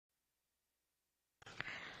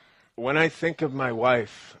When I think of my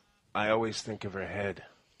wife, I always think of her head,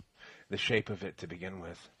 the shape of it to begin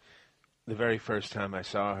with. The very first time I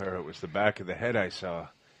saw her, it was the back of the head I saw,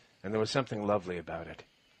 and there was something lovely about it,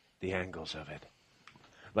 the angles of it,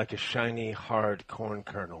 like a shiny, hard corn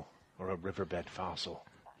kernel or a riverbed fossil.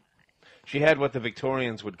 She had what the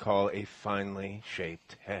Victorians would call a finely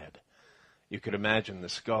shaped head. You could imagine the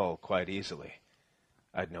skull quite easily.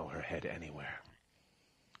 I'd know her head anywhere.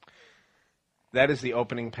 That is the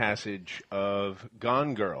opening passage of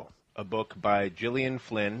Gone Girl, a book by Gillian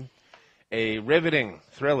Flynn, a riveting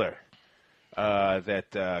thriller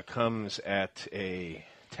that comes at a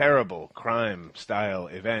terrible crime-style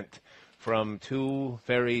event from two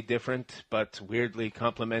very different but weirdly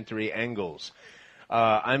complementary angles.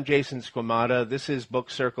 I'm Jason Squamata. This is Book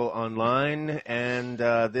Circle Online, and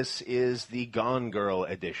this is the Gone Girl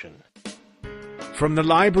edition. From the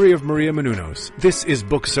Library of Maria Menounos, this is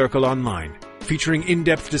Book Circle Online, featuring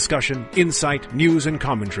in-depth discussion, insight, news, and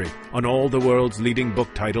commentary on all the world's leading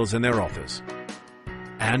book titles and their authors.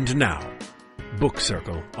 And now, Book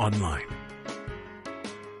Circle Online.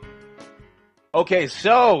 Okay,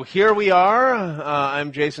 so here we are.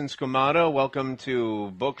 I'm Jason Squamata. Welcome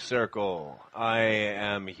to Book Circle. I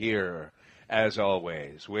am here, as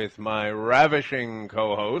always, with my ravishing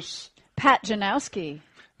co-hosts, Pat Janowski,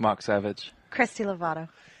 Mark Savage, Christy Lovato.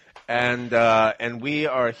 And we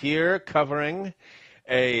are here covering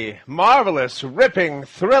a marvelous, ripping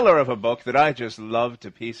thriller of a book that I just love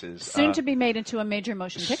to pieces. Soon to be made into a major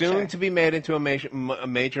motion picture. Soon to be made into a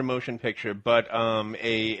major motion picture, but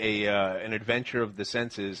an adventure of the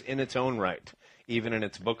senses in its own right, even in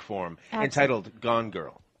its book form, entitled Gone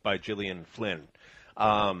Girl by Gillian Flynn.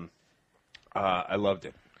 I loved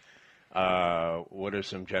it. What are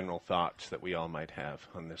some general thoughts that we all might have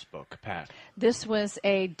on this book? Pat? This was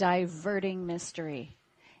a diverting mystery.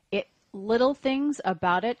 Little things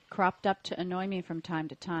about it cropped up to annoy me from time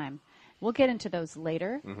to time. We'll get into those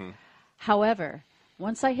later. Mm-hmm. However,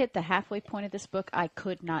 once I hit the halfway point of this book, I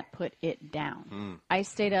could not put it down. I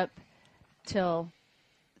stayed up till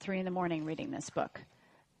 3 in the morning reading this book.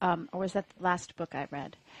 Or was that the last book I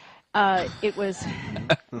read? It was,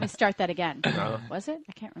 let me start that again. Was it?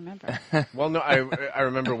 I can't remember. Well, no, I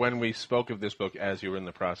remember when we spoke of this book as you were in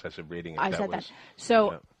the process of reading it. I said that.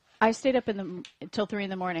 So I stayed up until 3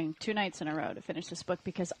 in the morning, 2 nights in a row to finish this book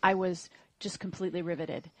because I was just completely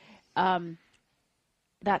riveted.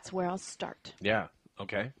 That's where I'll start. Yeah.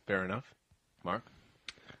 Okay. Fair enough. Mark?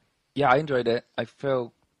 Yeah, I enjoyed it. I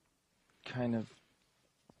feel kind of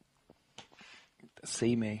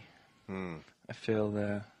seamy. I feel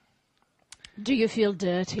the... Do you feel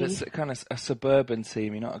dirty? It's kind of a suburban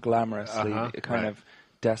seamy, not a glamorous seamy. A kind of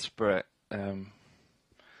desperate, kind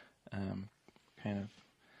of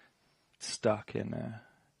stuck in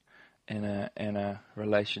a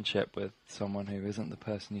relationship with someone who isn't the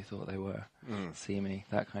person you thought they were. Seamy,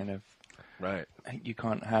 that kind of... Right. You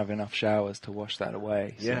can't have enough showers to wash that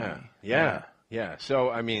away. Yeah.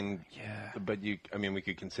 So, I mean, but we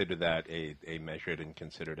could consider that a measured and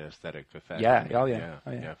considered aesthetic effect. Yeah.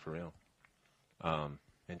 Yeah, for real.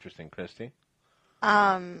 Interesting, Christy?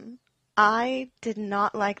 I did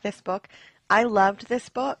not like this book. I loved this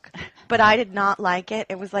book, but I did not like it.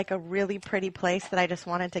 It was like a really pretty place that I just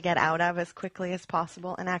wanted to get out of as quickly as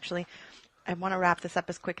possible. And actually, I want to wrap this up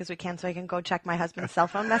as quick as we can so I can go check my husband's cell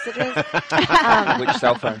phone messages. Which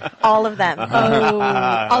cell phone? All of them.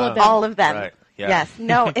 All of them. Right. Yeah. Yes.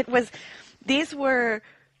 No, these were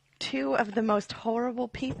two of the most horrible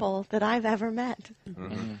people that I've ever met.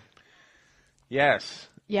 Mm-hmm. Yes.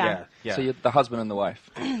 Yeah. So you're the husband and the wife.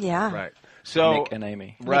 Yeah. Right. So Nick and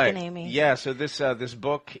Amy. Right. Nick and Amy. Yeah. So this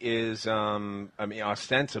book is,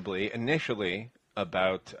 ostensibly, initially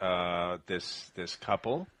about this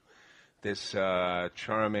couple, this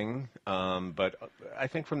charming, but I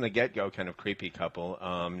think from the get-go kind of creepy couple,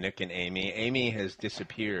 Nick and Amy. Amy has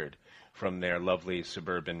disappeared from their lovely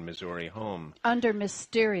suburban Missouri home. Under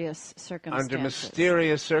mysterious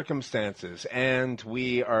circumstances. And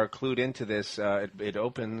we are clued into this. It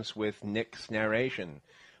opens with Nick's narration,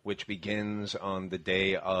 which begins on the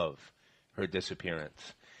day of her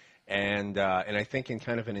disappearance. And I think in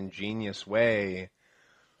kind of an ingenious way,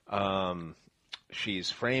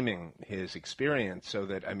 she's framing his experience so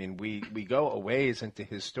that, we go a ways into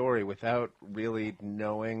his story without really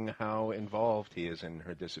knowing how involved he is in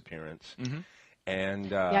her disappearance. Mm-hmm.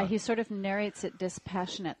 And he sort of narrates it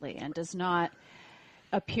dispassionately and does not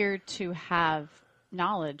appear to have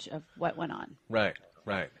knowledge of what went on. Right.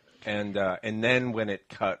 And then when it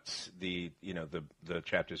cuts, the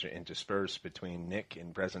chapters are interspersed between Nick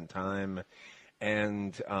in present time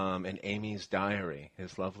and Amy's diary,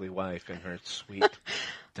 his lovely wife, and her sweet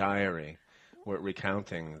diary,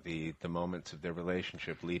 recounting the moments of their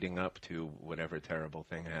relationship leading up to whatever terrible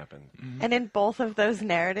thing happened. And in both of those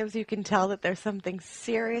narratives, you can tell that there's something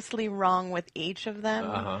seriously wrong with each of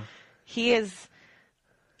them. He is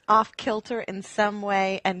off kilter in some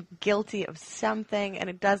way and guilty of something, and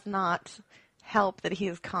it does not help that he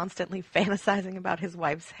is constantly fantasizing about his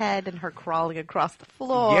wife's head and her crawling across the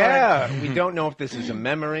floor. Yeah, we don't know if this is a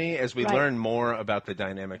memory. As we Right. learn more about the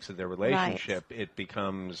dynamics of their relationship, it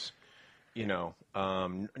becomes,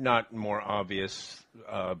 not more obvious,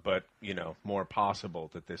 but, more possible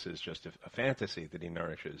that this is just a fantasy that he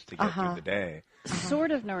nourishes to get through the day.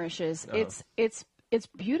 Sort of nourishes. It's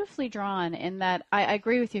beautifully drawn in that I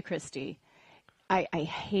agree with you, Christy. I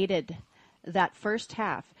hated that first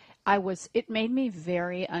half. It made me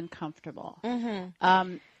very uncomfortable.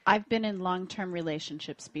 I've been in long-term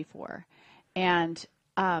relationships before, and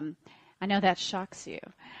I know that shocks you.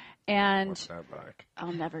 And What's that like?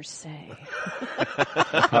 I'll never say.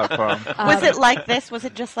 Was it like this? Was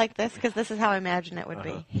it just like this? Because this is how I imagine it would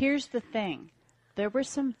be. Here's the thing. There were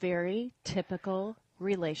some very typical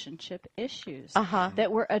relationship issues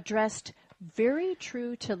that were addressed very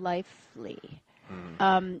true to lifely.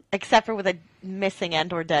 Except for with a missing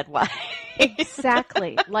and or dead wife.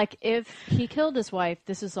 Exactly. Like if he killed his wife,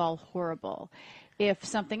 this is all horrible. If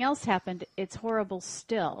something else happened, it's horrible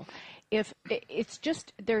still. If it's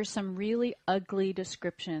just, there's some really ugly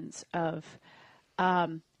descriptions of,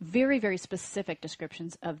 very, very specific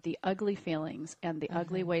descriptions of the ugly feelings and the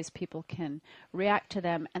ugly ways people can react to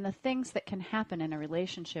them and the things that can happen in a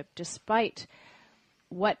relationship despite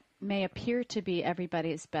what may appear to be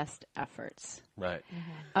everybody's best efforts. Right.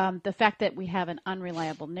 The fact that we have an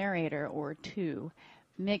unreliable narrator or two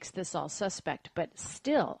makes this all suspect. But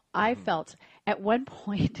still, I felt at one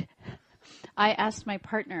point, I asked my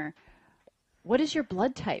partner, "What is your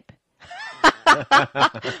blood type?"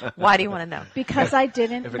 Why do you want to know? Because I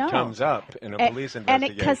didn't If know. it comes up in a police And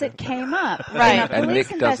investigation. because it came up. Right. In a And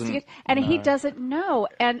police Nick doesn't investigation. And he know. doesn't know.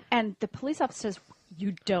 And the police officer says,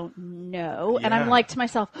 "You don't know?" And I'm Yeah. like to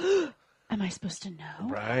myself, am I supposed to know?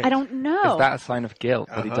 Right. I don't know. Is that a sign of guilt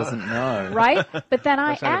that he doesn't know? Right? But then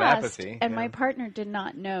I Or a sign of asked, apathy, and yeah. my partner did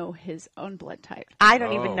not know his own blood type. I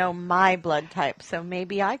don't even Oh. know my blood type, so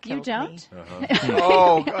maybe I killed You me. don't?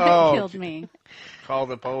 Oh, Killed me. call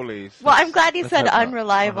the police. Well, I'm glad you said hope not.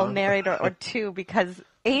 unreliable narrator or two because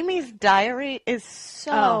Amy's diary is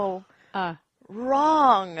so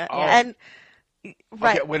wrong. And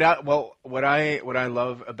right. Okay, what I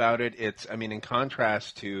love about it, in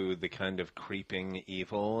contrast to the kind of creeping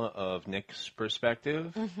evil of Nick's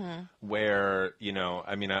perspective, where,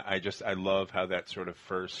 I love how that sort of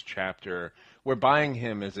first chapter, we're buying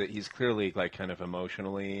him as he's clearly like kind of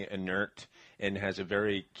emotionally inert and has a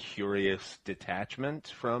very curious detachment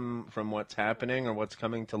from what's happening or what's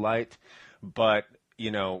coming to light, but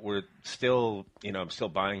we're still, I'm still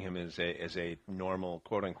buying him as a normal,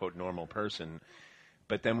 quote unquote, normal person.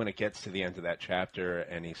 But then when it gets to the end of that chapter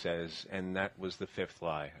and he says, "And that was the fifth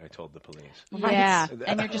lie I told the police." Yeah.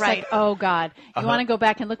 And you're just like, oh, God. You want to go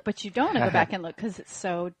back and look, but you don't want to go back and look because it's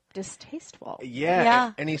so distasteful.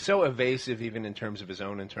 Yeah. And he's so evasive even in terms of his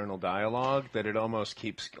own internal dialogue that it almost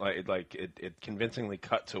keeps, it convincingly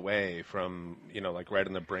cuts away from, right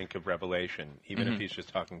on the brink of revelation, even if he's just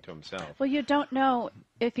talking to himself. Well, you don't know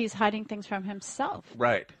if he's hiding things from himself.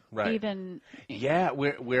 Right. Even. Yeah,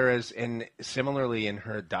 whereas similarly in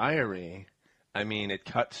her diary, it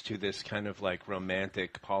cuts to this kind of like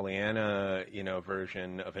romantic Pollyanna,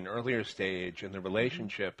 version of an earlier stage in the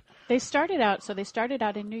relationship. They started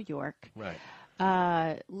out in New York.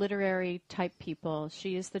 Right. Literary type people.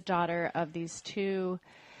 She is the daughter of these two,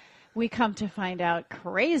 we come to find out,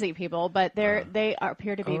 crazy people, but they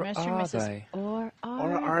appear to be Or Mr. and are Mrs. they? Or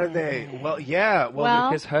Or are they? Well, yeah.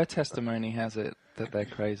 Because her testimony has it that they're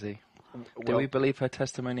crazy. Do we believe her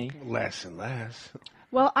testimony? Less and less.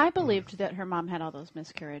 Well, I believed that her mom had all those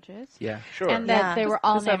miscarriages. Yeah. Sure. And that they were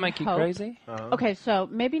all Does that named make you Hope. crazy? Okay, so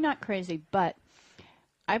maybe not crazy, but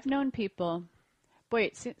I've known people. Boy,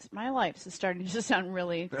 it seems my life is starting to sound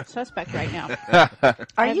really suspect right now.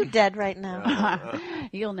 Are you dead right now?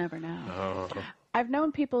 You'll never know. I've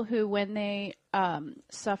known people who, when they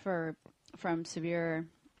suffer from severe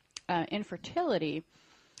infertility,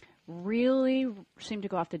 really seem to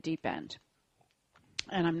go off the deep end.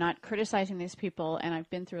 And I'm not criticizing these people, and I've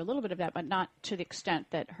been through a little bit of that, but not to the extent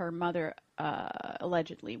that her mother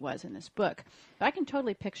allegedly was in this book. But I can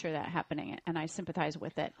totally picture that happening, and I sympathize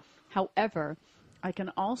with it. However, I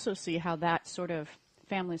can also see how that sort of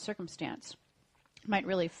family circumstance might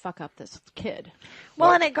really fuck up this kid.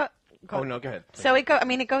 Well, and it Oh, no, go ahead. So it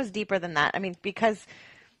goes deeper than that. Because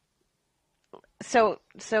So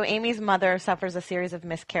Amy's mother suffers a series of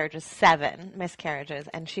miscarriages, 7 miscarriages,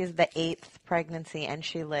 and she's the 8th pregnancy, and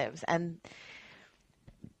she lives. And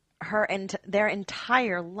their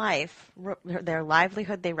entire life, their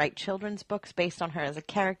livelihood, they write children's books based on her as a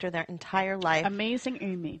character. Their entire life, Amazing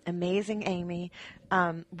Amy,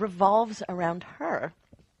 revolves around her.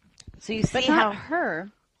 So you see but not her,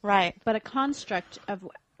 right? but a construct of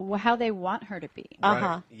how they want her to be.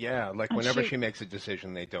 Right. Yeah, like whenever she makes a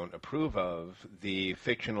decision they don't approve of, the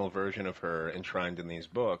fictional version of her enshrined in these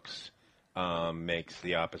books makes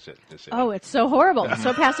the opposite decision. Oh, it's so horrible. It's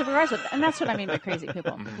so passive aggressive. And that's what I mean by crazy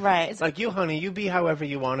people. Right. It's like, you, honey, you be however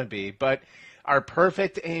you want to be, but our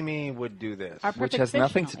perfect Amy would do this. Which has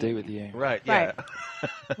nothing to do with you. Right, yeah.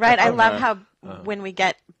 Right. I love how when we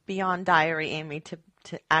get beyond Diary Amy to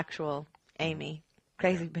actual Amy,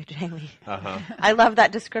 crazy bitch Amy. I love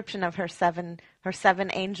that description of her 7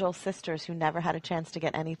 angel sisters who never had a chance to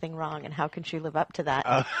get anything wrong, and how can she live up to that?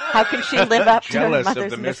 How can she live up to her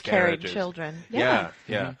mother's miscarried children? Yeah.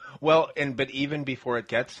 Well, but even before it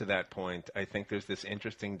gets to that point, I think there's this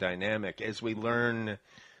interesting dynamic as we learn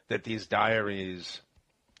that these diaries,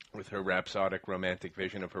 with her rhapsodic romantic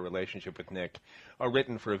vision of her relationship with Nick, are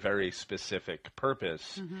written for a very specific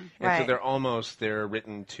purpose. And so they're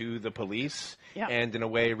written to the police and in a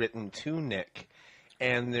way written to Nick.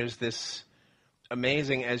 And there's this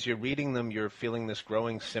amazing, as you're reading them, you're feeling this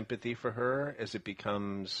growing sympathy for her as it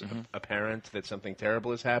becomes apparent that something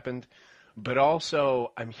terrible has happened. But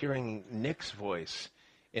also I'm hearing Nick's voice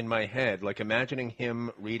in my head, like imagining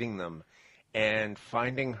him reading them and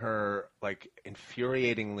finding her like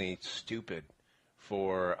infuriatingly stupid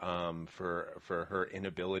for her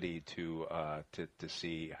inability to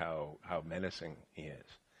see how menacing he is.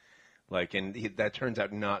 Like, and that turns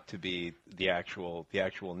out not to be the actual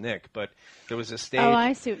Nick, but there was a stage. Oh,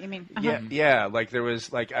 I see what you mean. Yeah. Like there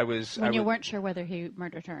was, like you weren't sure whether he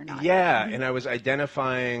murdered her or not. Yeah, and I was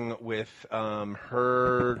identifying with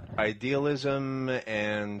her idealism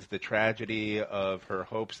and the tragedy of her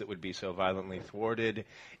hopes that would be so violently thwarted,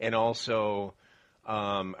 and also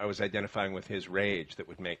I was identifying with his rage that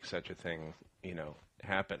would make such a thing,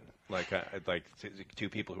 happen. Like two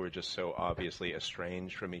people who are just so obviously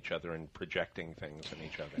estranged from each other and projecting things on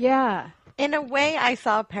each other. Yeah. In a way, I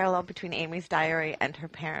saw a parallel between Amy's diary and her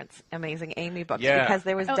parents' Amazing Amy books, because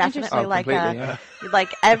there was definitely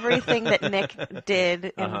like everything that Nick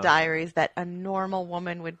did in diaries that a normal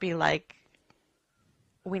woman would be like,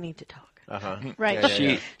 we need to talk.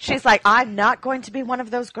 Right. She's like, I'm not going to be one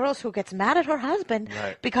of those girls who gets mad at her husband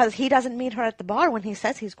because he doesn't meet her at the bar when he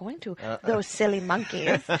says he's going to. Those silly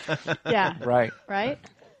monkeys. Yeah. Right.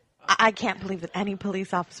 I can't believe that any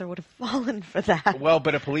police officer would have fallen for that. Well,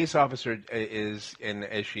 but a police officer is, and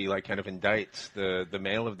as she like kind of indicts the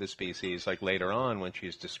male of the species, like later on when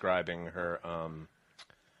she's describing her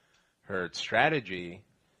her strategy,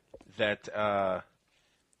 that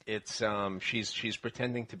it's she's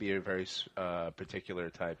pretending to be a very particular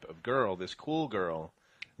type of girl, this cool girl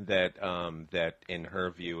that that in her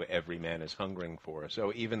view every man is hungering for.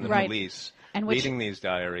 So even the police reading these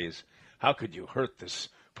diaries, how could you hurt this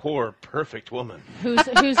poor perfect woman who's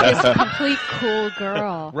this complete cool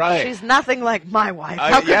girl? Right. She's nothing like my wife.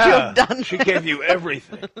 How could you have done? She gave you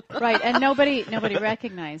everything. Right, and nobody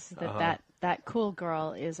recognized that cool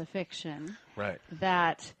girl is a fiction. Right.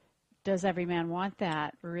 That. Does every man want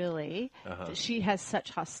that, really? She has such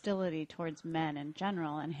hostility towards men in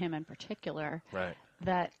general, and him in particular,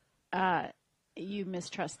 that you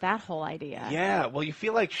mistrust that whole idea. Yeah, well, you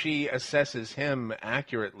feel like she assesses him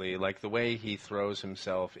accurately, like the way he throws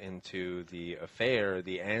himself into the affair,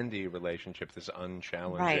 the Andy relationship, this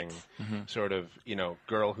unchallenging sort of,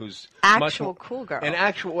 girl who's cool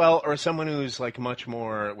girl. Or someone who's like much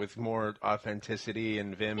more, with more authenticity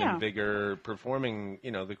and vim and vigor, performing,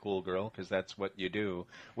 the cool girl, because that's what you do,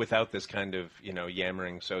 without this kind of,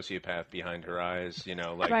 yammering sociopath behind her eyes,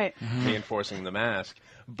 reinforcing the mask.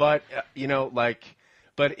 But,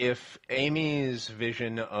 but if Amy's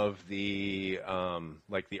vision of the,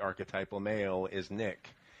 the archetypal male is Nick,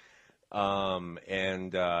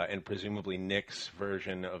 and presumably Nick's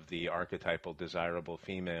version of the archetypal desirable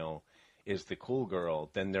female is the cool girl,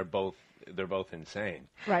 then they're both insane.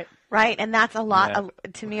 Right, and that's a lot.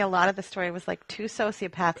 To me, a lot of the story was like two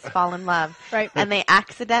sociopaths fall in love, and they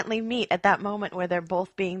accidentally meet at that moment where they're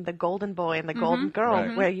both being the golden boy and the golden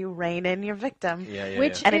girl, where you rein in your victim.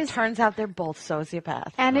 It turns out they're both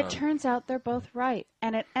sociopaths, and it turns out they're both right,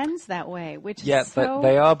 and it ends that way, which is so... but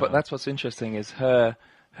they are. But that's what's interesting is her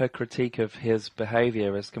critique of his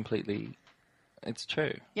behavior is completely, it's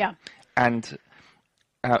true. Yeah, and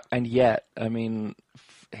yet, I mean,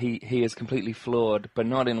 he is completely flawed, but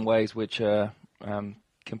not in ways which are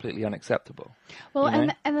completely unacceptable. Well, You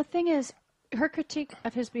know? and the thing is, her critique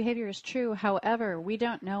of his behavior is true. However, we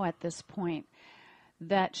don't know at this point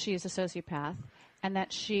that she is a sociopath and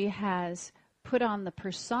that she has put on the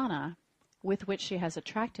persona with which she has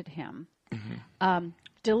attracted him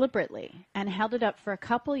deliberately and held it up for a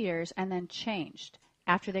couple years and then changed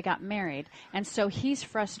after they got married. And so he's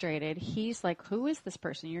frustrated. He's like, who is this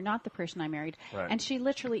person? You're not the person I married. Right. And she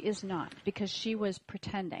literally is not, because she was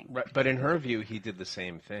pretending. Right. But in her view, he did the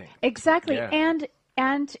same thing. Exactly. Yeah.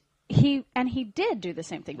 And he did do the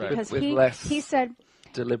same thing, Right. because With he less said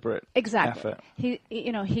deliberate exactly. effort.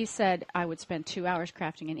 He said I would spend 2 hours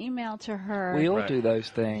crafting an email to her. We all Right. do those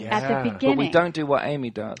things. Yeah. At the But beginning. But we don't do what Amy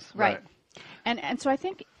does. Right. And so I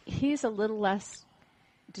think he's a little less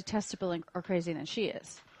detestable or crazy than she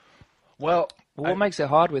is. Well, What makes it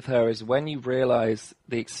hard with her is when you realize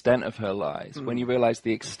the extent of her lies, when you realize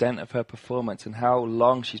the extent of her performance and how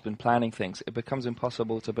long she's been planning things, it becomes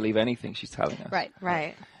impossible to believe anything she's telling us. Right.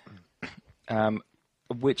 Right.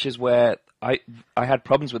 Which is where I had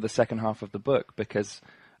problems with the second half of the book, because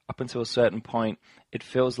up until a certain point, it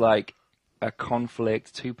feels like a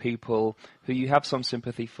conflict, two people who you have some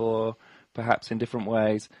sympathy for, perhaps in different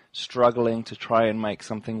ways, struggling to try and make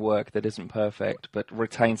something work that isn't perfect, but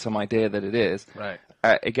retain some idea that it is. Right.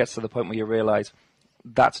 It gets to the point where you realize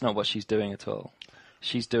that's not what she's doing at all.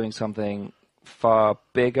 She's doing something far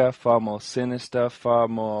bigger, far more sinister, far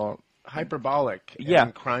more... hyperbolic Yeah.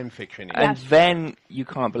 and crime fiction. And then you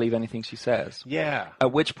can't believe anything she says. Yeah.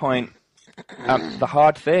 At which point, the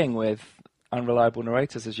hard thing with unreliable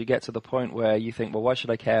narrators is you get to the point where you think, well, why should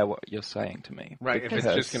I care what you're saying to me? Right. If Because-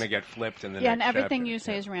 it's just going to get flipped in the Yeah, next and everything chapter. you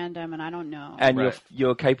say is random, and I don't know. And Right.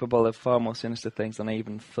 you're capable of far more sinister things than I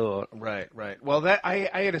even thought. Right, right. Well, that I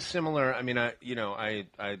had a similar. I mean, I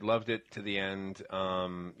loved it to the end.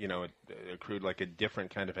 It accrued like a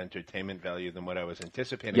different kind of entertainment value than what I was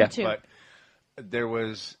anticipating. Yeah. Me too. But there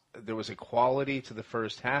was a quality to the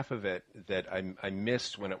first half of it that I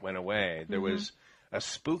missed when it went away. There was a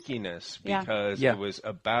spookiness Yeah. because Yeah. it was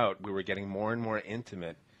we were getting more and more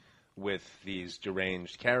intimate with these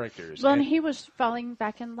deranged characters. Well, and he was falling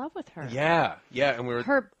back in love with her. yeah, and we were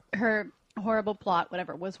Her horrible plot,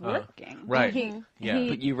 whatever, was working. right. Yeah.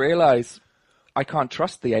 But you realize I can't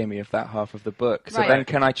trust the Amy of that half of the book. So Right. then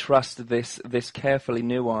can I trust this carefully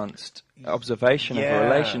nuanced observation of Yeah. a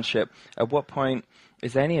relationship? At what point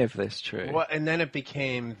is any of this true? Well, and then it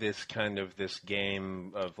became this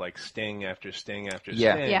game of like sting after sting after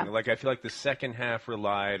Yeah. sting. Yeah. Like I feel like the second half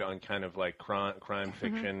relied on kind of like crime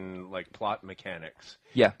fiction, like plot mechanics.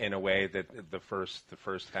 Yeah. In a way that the first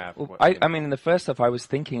half. Well, I mean, in the first half, I was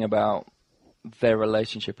thinking about their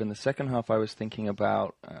relationship. In the second half, I was thinking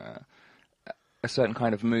about a certain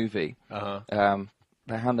kind of movie.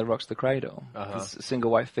 The Hand That Rocks the Cradle. This single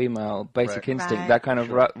white female, Basic Right. Instinct. Right. That kind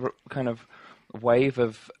of kind of wave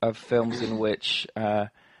of films in which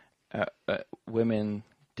women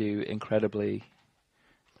do incredibly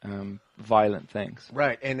violent things.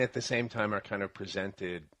 Right, and at the same time are kind of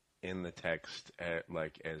presented in the text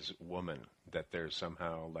as woman, that there's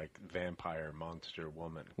somehow like vampire monster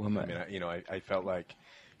woman. Woman. I mean, I felt like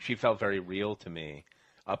she felt very real to me.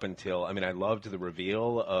 Up until, I mean, I loved the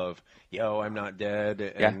reveal of, I'm not dead,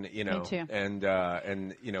 and Me too.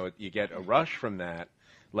 and you get a rush from that,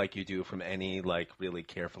 like you do from any like really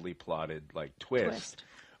carefully plotted like twist.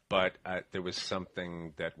 But there was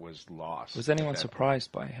something that was lost. Was anyone That-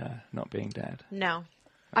 surprised by her not being dead? No.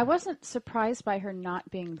 I wasn't surprised by her not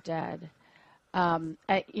being dead.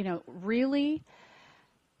 Really,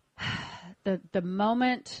 the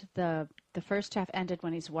moment the first half ended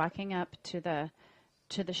when he's walking up to the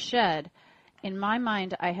shed, in my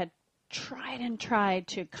mind, I had tried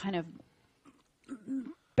to kind of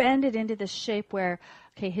bend it into this shape where,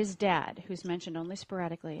 okay, his dad, who's mentioned only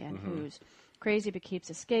sporadically and who's crazy but keeps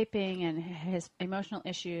escaping, and his emotional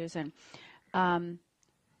issues, and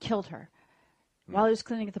killed her. While he was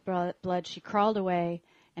cleaning up the blood, she crawled away,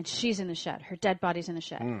 and she's in the shed. Her dead body's in the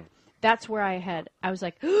shed. That's where I was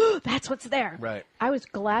like, that's what's there. Right. I was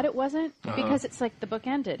glad it wasn't, because it's like the book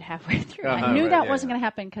ended halfway through. I Uh-huh, knew right, that yeah, wasn't yeah. going to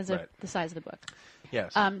happen because of Right. the size of the book.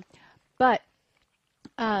 Yes. But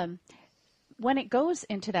when it goes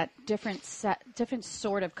into that different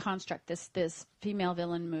sort of construct, this female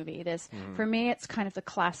villain movie, for me, it's kind of the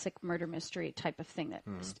classic murder mystery type of thing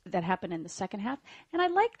that happened in the second half, and I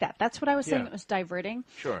like that. That's what I was saying. Yeah. It was diverting.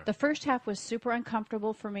 Sure. The first half was super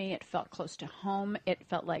uncomfortable for me. It felt close to home. It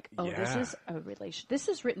felt like, this Yeah. is a relation. This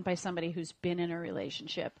is written by somebody who's been in a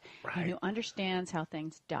relationship and who understands how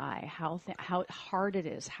things die, how hard it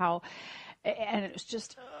is, and it was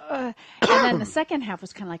just. And then the second half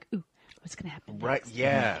was kind of like, ooh. what's going to happen next? Right,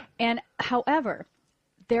 yeah. And however,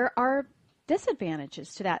 there are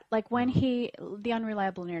disadvantages to that. Like when the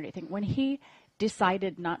unreliable narrator thing, when he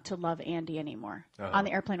decided not to love Andy anymore on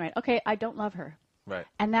the airplane ride. Okay, I don't love her. Right.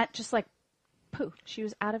 And that just like, poof, she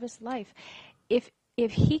was out of his life.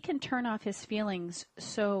 If he can turn off his feelings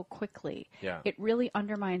so quickly, it really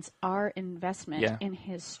undermines our investment in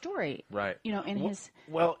his story. Right. His...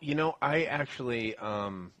 Well, I actually,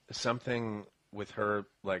 something with her,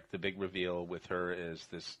 like the big reveal with her is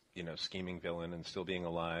this, scheming villain and still being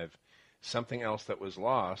alive. Something else that was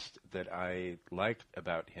lost that I liked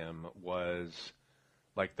about him was,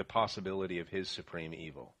 like, the possibility of his supreme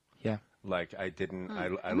evil. Yeah. Like I didn't,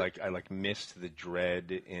 I missed the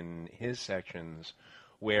dread in his sections,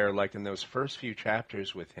 where like in those first few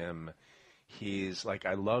chapters with him, he's like,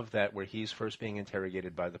 I love that where he's first being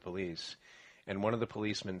interrogated by the police, and one of the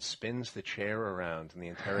policemen spins the chair around in the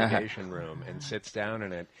interrogation room and sits down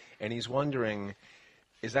in it, and he's wondering,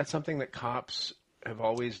 is that something that cops have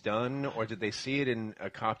always done, or did they see it in a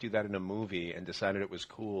cop do that in a movie and decided it was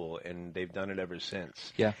cool, and they've done it ever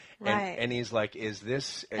since? Yeah, right. And he's like, "Is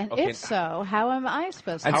this?" And if so, how am I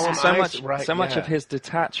supposed to? And act? so much of his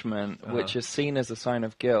detachment, which is seen as a sign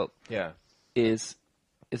of guilt, is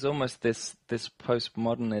almost this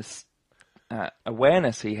postmodernist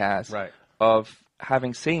awareness he has of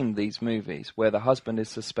having seen these movies where the husband is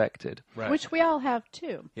suspected. Right. Which we all have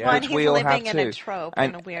too. Yeah. Well, and he's living in a trope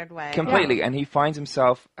in a weird way. Completely. Yeah. And he finds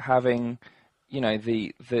himself having,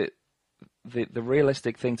 the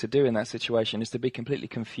realistic thing to do in that situation is to be completely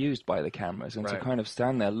confused by the cameras and to kind of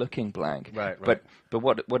stand there looking blank. Right. But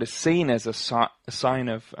what is seen as a sign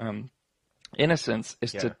of innocence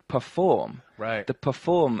is to perform. Right. To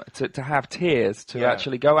perform, to have tears, to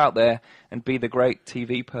actually go out there and be the great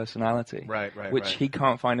TV personality. Right. Which he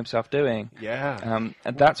can't find himself doing. Yeah.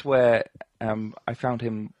 And that's where I found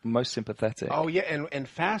him most sympathetic. Oh, yeah, and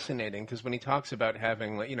fascinating, because when he talks about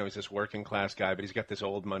having, he's this working class guy, but he's got this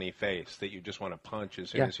old money face that you just want to punch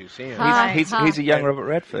as soon as you see him. He's a young Robert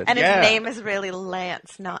Redford. And his name is really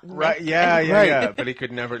Lance, not Nick. Right, yeah. But he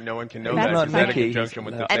could never, no one can know that. Not That Nicky. in conjunction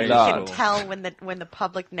with the and face. you can tell when the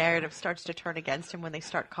public narrative starts to turn against him when they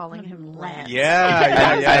start calling him Lance.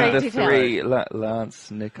 Yeah. And the three,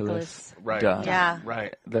 Lance, Nicholas, Dunn. Yeah.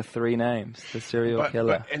 Right. The three names, the serial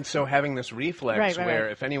killer. And so having this reflex where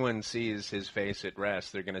if anyone sees his face at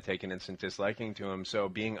rest, they're going to take an instant disliking to him. So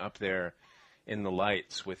being up there in the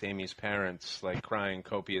lights with Amy's parents, like crying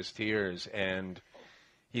copious tears, and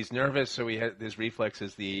he's nervous, so his reflex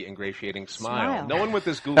is the ingratiating smile. No one with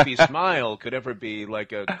this goofy smile could ever be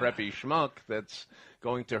like a preppy schmuck that's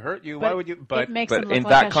going to hurt you. Why would you? But in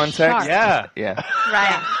that context, yeah.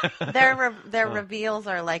 Right. Their reveals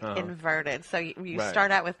are like inverted. So you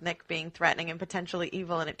start out with Nick being threatening and potentially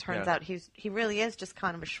evil, and it turns out he really is just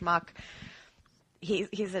kind of a schmuck.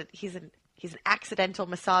 He's an accidental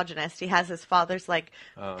misogynist. He has his father's like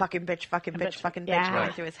fucking bitch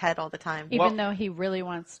going through his head all the time. Even though he really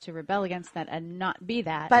wants to rebel against that and not be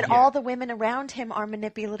that. But all the women around him are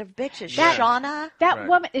manipulative bitches. Shauna. That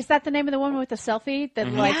woman, is that the name of the woman with the selfie?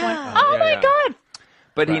 That went, oh my God.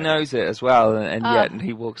 But he knows it as well, and yet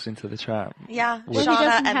he walks into the trap. Yeah, well, he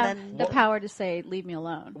doesn't have the power to say, leave me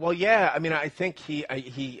alone. Well, yeah, I mean, I think Which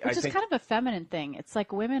is kind of a feminine thing. It's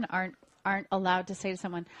like women aren't allowed to say to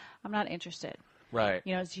someone, I'm not interested. Right.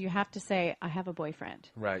 So you have to say, I have a boyfriend.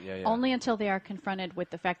 Right, yeah. Only until they are confronted with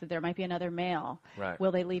the fact that there might be another male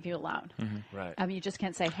will they leave you alone. Mm-hmm. Right. I mean, you just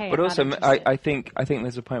can't say, hey, but I'm also, not interested. I think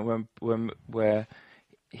there's a point where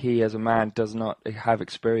he, as a man, does not have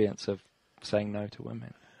experience of saying no to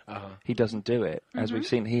women. He doesn't do it. As we've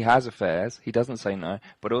seen, he has affairs. He doesn't say no.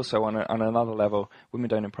 But also, on another level, women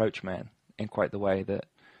don't approach men in quite the way that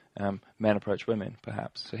men approach women,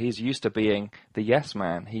 perhaps. So he's used to being the yes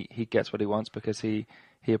man. He gets what he wants because he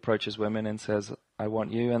approaches women and says, I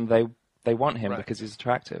want you, and they want him because he's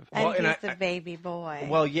attractive. And he's the baby boy.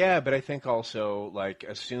 Well, yeah, but I think also, like,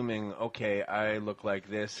 assuming, okay, I look like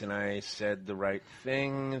this and I said the right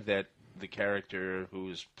thing that the character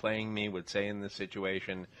who's playing me would say in this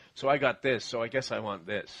situation, so I got this, so I guess I want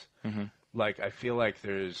this. Mm-hmm. Like, I feel like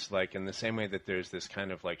there's, like, in the same way that there's this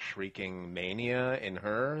kind of, like, shrieking mania in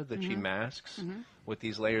her that she masks with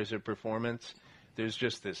these layers of performance, there's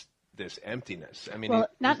just this emptiness. I mean,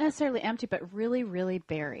 not necessarily empty, but really, really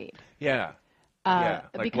buried. Yeah.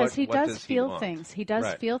 Like because he does feel things. He does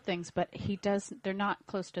right. feel things, but they're not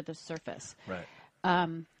close to the surface. Right.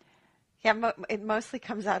 It mostly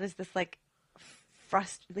comes out as this, like,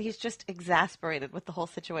 he's just exasperated with the whole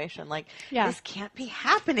situation. Like, Yeah. this can't be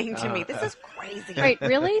happening to me. This is crazy. Right,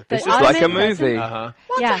 really? This The is like a Ottoman doesn't- movie.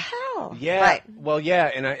 What Yeah. the hell? Yeah. Right. Well, yeah,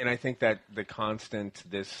 and I think that the constant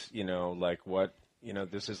this, like what,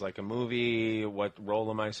 this is like a movie. What role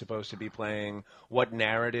am I supposed to be playing? What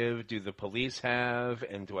narrative do the police have,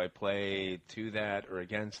 and do I play to that or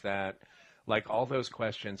against that? Like all those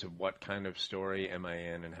questions of what kind of story am I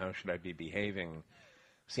in and how should I be behaving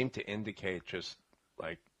seem to indicate just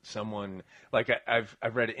like someone like I've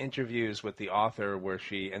read interviews with the author where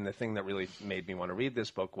and the thing that really made me want to read this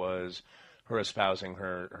book was her espousing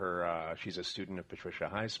her she's a student of Patricia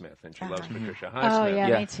Highsmith, and she loves Patricia Highsmith. Oh, yeah,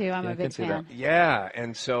 Yeah. me too. I'm Yeah, a I big can see fan. that. Yeah,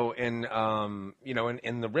 and so in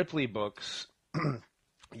in the Ripley books,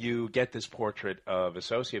 you get this portrait of a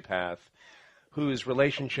sociopath whose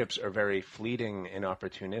relationships are very fleeting and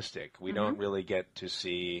opportunistic. We don't really get to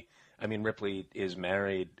see. I mean, Ripley is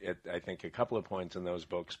married at, I think, a couple of points in those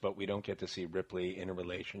books, but we don't get to see Ripley in a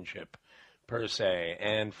relationship per se.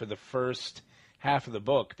 And for the first half of the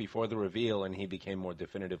book, before the reveal, and he became more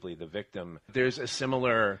definitively the victim, there's a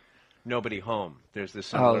similar Nobody Home. There's this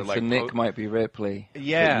similar, So Nick might be Ripley.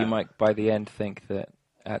 Yeah. But you might, by the end, think that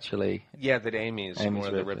actually... Yeah, that Amy's more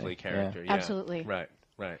the Ripley character. Yeah. Absolutely. Right.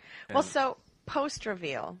 Well, And- so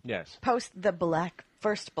post-reveal, yes. post the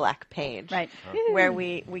first black page, Right. where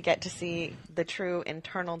we get to see the true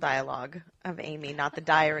internal dialogue of Amy, not the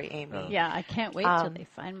diary Amy. Yeah, I can't wait till they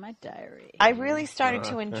find my diary. I really started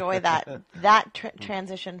to enjoy that. That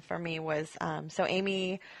transition for me was so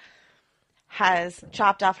Amy has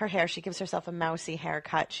chopped off her hair. She gives herself a mousy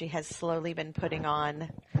haircut. She has slowly been putting on,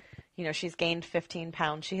 she's gained 15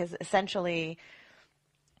 pounds. She has essentially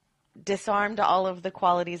disarmed all of the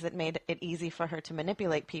qualities that made it easy for her to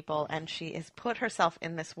manipulate people, and she has put herself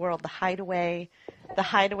in this world, the Hideaway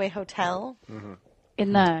Hotel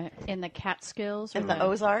In the Catskills, in or the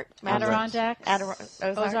Ozark Adirondacks, Ozarks.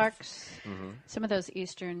 Ozarks, some of those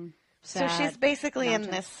eastern. So Sad she's basically in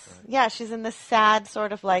mountains. she's in this sad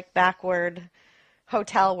sort of like backward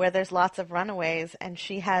hotel where there's lots of runaways, and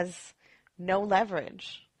she has no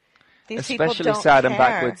leverage. These people Especially don't sad care. and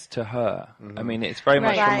backwards to her. I mean, it's very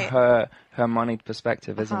much Right. from her moneyed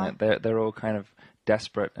perspective, isn't it? They're all kind of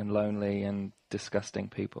desperate and lonely and disgusting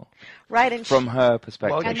people. Right, and From her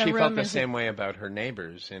perspective. Well, And the she felt room the is- same way about her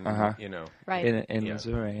neighbors in, Right. in Yeah.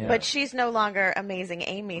 Missouri, yeah. But she's no longer amazing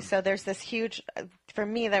Amy. So there's this huge, for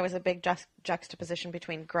me, there was a big juxtaposition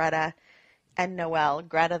between Greta and Noelle.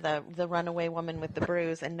 Greta, the runaway woman with the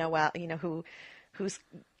bruise, and Noelle, who's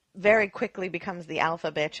very quickly becomes the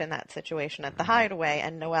alpha bitch in that situation at the Hideaway,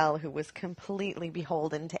 and Noelle, who was completely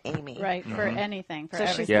beholden to Amy. Right, for anything. For So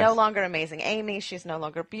everything. she's Yes. no longer amazing Amy. She's no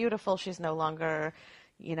longer beautiful. She's no longer,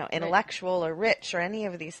 intellectual or rich or any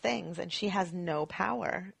of these things. And she has no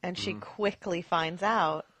power. And she quickly finds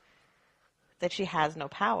out that she has no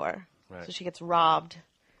power. Right. So she gets robbed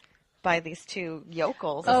by these two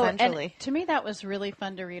yokels, Oh, essentially. and to me that was really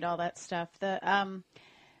fun to read all that stuff.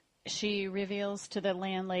 She reveals to the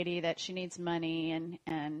landlady that she needs money,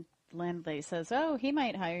 and landlady says, "Oh, he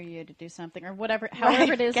might hire you to do something or whatever."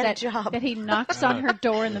 However it is get a that job. that he knocks on her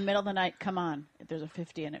door in the middle of the night. Come on, there's a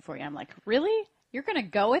 50 in it for you. I'm like, really? You're going to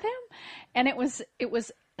go with him? And it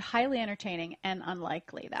was highly entertaining and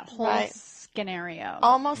unlikely, that whole Right. scenario.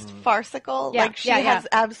 Almost farcical. Yeah, Like she yeah, yeah. has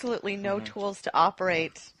absolutely no tools to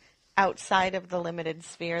operate outside of the limited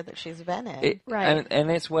sphere that she's been in. Right.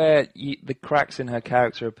 And it's where the cracks in her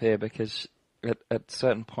character appear, because at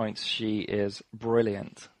certain points she is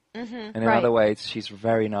brilliant. And in Right. other ways she's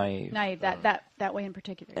very naive. Naive, that way in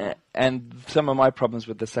particular. yeah. And some of my problems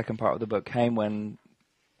with the second part of the book came when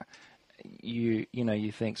you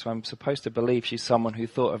think, so I'm supposed to believe she's someone who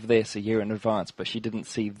thought of this a year in advance, but she didn't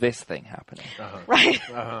see this thing happening. Right.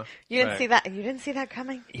 You didn't Right. see that. You didn't see that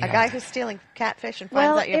coming. Yeah. A guy who's stealing catfish and finds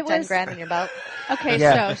Well, out you have it 10 was- grand in your belt. Okay,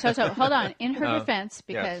 Yeah. so hold on. In her defense,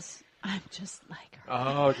 because yes. I'm just like her.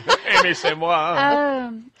 Oh, Amy, c'est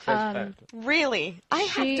moi. Really, I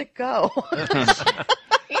She- have to go.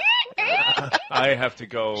 I have to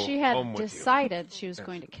go She had home with decided she was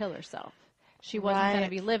going to kill herself. She wasn't going Right. to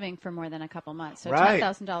be living for more than a couple months, so Right.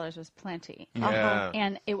 $10,000 was plenty. you. Yeah.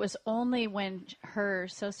 And it was only when her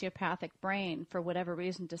sociopathic brain, for whatever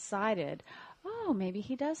reason, decided, oh, maybe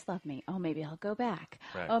he does love me. Oh, maybe I'll go back.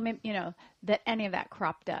 Right. Oh, maybe, that any of that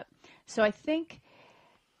cropped up. So I think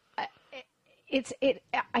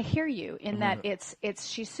I hear you in that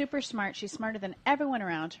she's super smart. She's smarter than everyone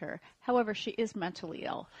around her. However, she is mentally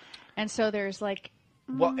ill. And so there's like,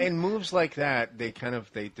 Well, and moves like that, they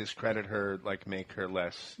discredit her, like make her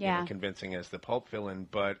less Yeah. convincing as the pulp villain.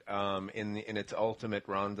 But in its ultimate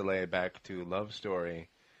rondelay back to love story,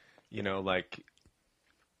 like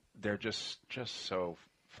they're just so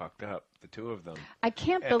fucked up, the two of them. I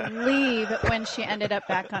can't believe when she ended up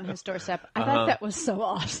back on his doorstep. I thought that was so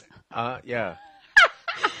awesome. Yeah.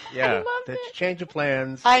 Yeah, loved the it. change of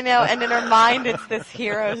plans. I know, and in her mind, it's this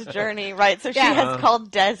hero's journey, right? So she has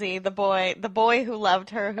called Desi, the boy who loved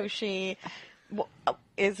her, who she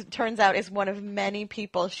turns out is one of many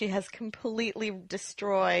people she has completely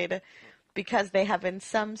destroyed because they have, in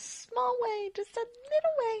some small way, just a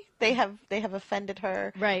little way, they have offended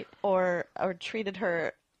her, Right. or treated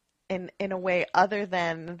her in a way other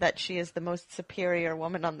than that she is the most superior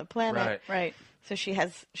woman on the planet. Right. Right. So she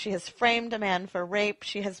has framed a man for rape.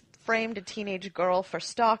 She has framed a teenage girl for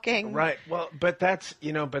stalking. Right. Well, but that's,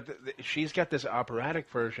 she's got this operatic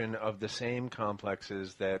version of the same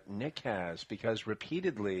complexes that Nick has, because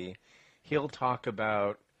repeatedly he'll talk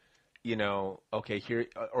about, okay, here,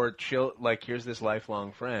 or she'll, like, here's this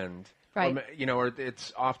lifelong friend. Right. Or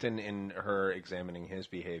it's often in her examining his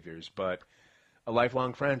behaviors, but a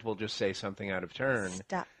lifelong friend will just say something out of turn.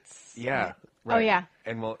 Stats. Yeah. Oh, Right. yeah.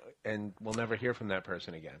 And we'll never hear from that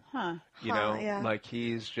person again. Huh. Yeah. Like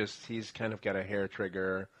he's kind of got a hair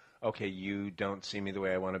trigger. Okay, you don't see me the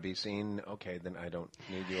way I want to be seen. Okay, then I don't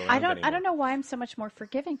need you around anymore. I don't know why I'm so much more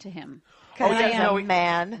forgiving to him. Because I he's am. a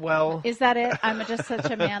man. Well, Is that it? I'm just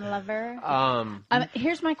such a man lover.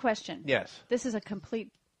 Here's my question. yes. This is a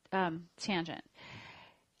complete tangent.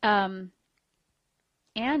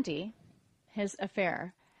 Andy, his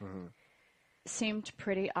affair, seemed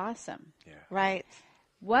pretty awesome. Yeah. Right.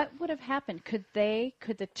 What would have happened? Could the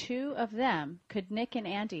two of them, could Nick and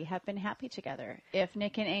Andy have been happy together if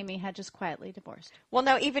Nick and Amy had just quietly divorced? Well,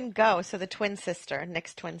 no, even Go, so the twin sister,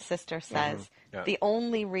 Nick's twin sister, says Yeah. the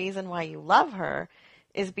only reason why you love her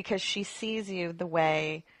is because she sees you the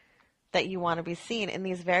way that you want to be seen in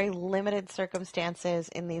these very limited circumstances,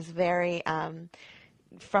 in these very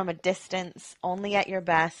from a distance, only at your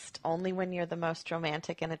best, only when you're the most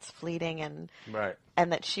romantic and it's fleeting, and Right.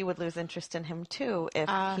 and that she would lose interest in him too if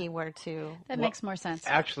he were to. That makes more sense.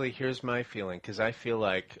 Actually, here's my feeling, because I feel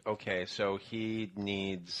like, okay, so he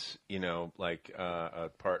needs, a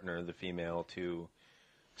partner, the female, to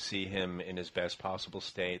see him in his best possible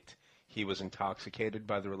state. He was intoxicated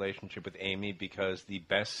by the relationship with Amy because the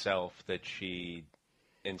best self that she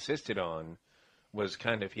insisted on was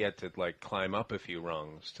kind of, he had to climb up a few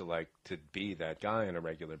rungs to be that guy on a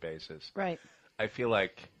regular basis. Right. I feel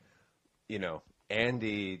like,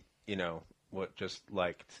 Andy, what just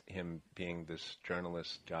liked him being this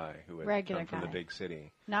journalist guy who had Regular come from guy. the big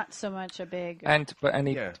city. Not so much a big... But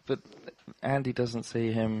Yeah. Andy doesn't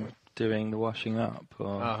see him doing the washing up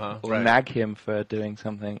or right. nag him for doing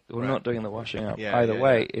something or Right. not doing the washing up. Yeah, Either yeah,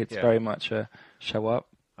 way, yeah. it's Yeah. very much a show up,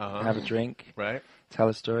 have a drink, Right? tell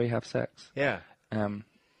a story, have sex. Yeah. In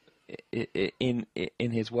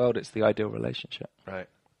his world, it's the ideal relationship. Right.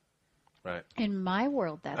 Right. In my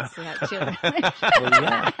world, that's the ideal. Well,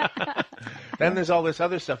 yeah. Then there's all this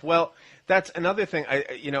other stuff. Well, that's another thing.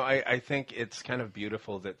 I think it's kind of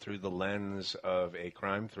beautiful that through the lens of a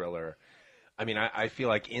crime thriller, I feel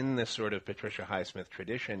like in this sort of Patricia Highsmith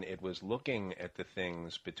tradition, it was looking at the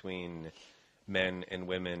things between men and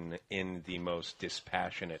women in the most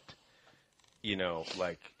dispassionate,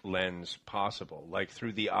 lens possible. Like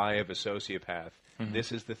through the eye of a sociopath,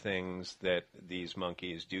 this is the things that these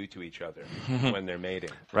monkeys do to each other when they're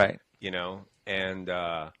mating. Right.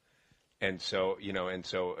 And so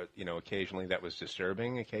occasionally that was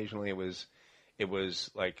disturbing. Occasionally it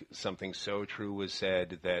was like something so true was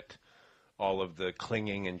said that all of the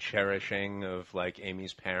clinging and cherishing of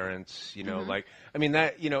Amy's parents,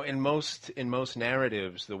 in most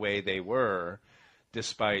narratives, the way they were,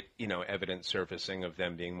 despite, evidence surfacing of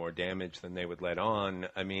them being more damaged than they would let on,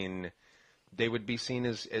 they would be seen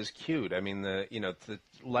as cute. The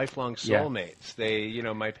lifelong soulmates. They,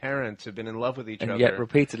 my parents have been in love with each other. And yet,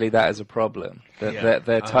 repeatedly, that is a problem. Their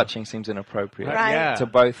touching seems inappropriate Right. to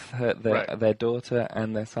both their daughter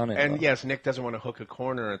and their son-in-law. And yes, Nick doesn't want to hook a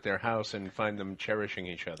corner at their house and find them cherishing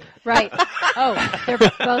each other. Right. Oh, they're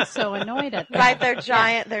both so annoyed at that. Right,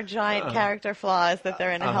 their giant character flaw is that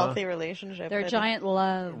they're in a healthy relationship. Their giant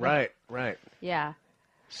love. Right. Yeah.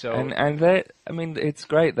 So And they, it's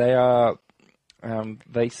great. They are.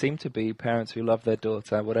 They seem to be parents who love their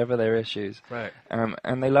daughter, whatever their issues. Right.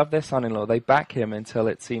 And they love their son-in-law. They back him until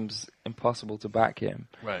it seems impossible to back him.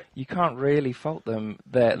 Right. You can't really fault them,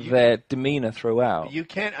 their demeanor throughout. you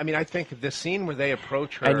can't. I think the scene where they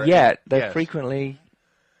approach her, And yet, they're yes. frequently,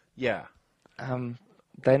 Yeah.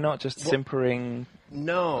 they're not just simpering,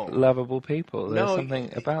 No. lovable people. There's No,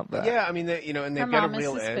 something about that. Yeah, and they've Her got a mom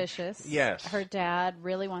real is edge. suspicious. Yes. Her dad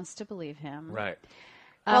really wants to believe him. Right.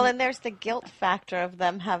 Well, and there's the guilt factor of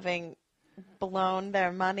them having blown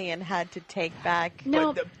their money and had to take back.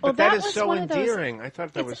 No, but that is was so one of those- endearing. I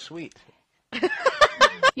thought that was sweet.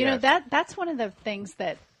 You know, Yes. that's one of the things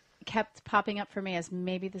that kept popping up for me as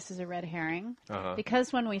maybe this is a red herring.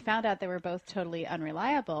 Because when we found out they were both totally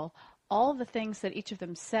unreliable, all the things that each of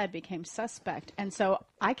them said became suspect. And so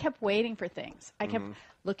I kept waiting for things. I kept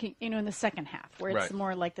looking, you know, in the second half, where it's Right.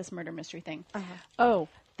 more like this murder mystery thing. Oh,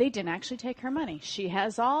 they didn't actually take her money. She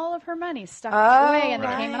has all of her money stuck away in the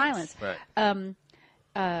Cayman Islands. Right.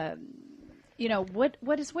 You know,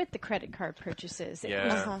 what is with the credit card purchases? It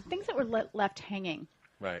Yeah. was things that were left hanging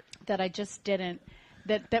Right. that I just didn't,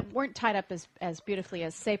 that weren't tied up as beautifully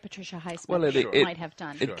as, say, Patricia Highsmith Well, it might have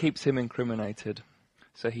done. It keeps him incriminated,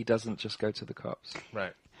 so he doesn't just go to the cops.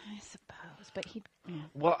 Right. I suppose, but he. Yeah.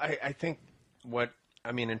 Well, I think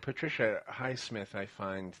in Patricia Highsmith, I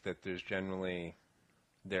find that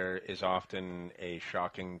there is often a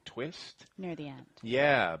shocking twist. Near the end.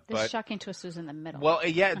 Yeah, The but shocking twist was in the middle. well,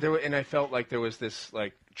 and I felt like there was this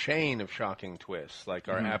like chain of shocking twists. Like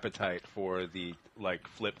our appetite for the like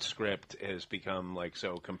flipped script has become like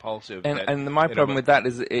so compulsive. And my problem with that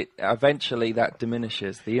is it eventually that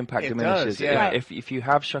diminishes. The impact It diminishes. does, yeah. If you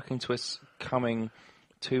have shocking twists coming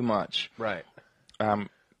too much, right.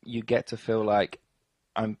 you get to feel like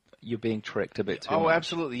you're being tricked a bit too much. Oh,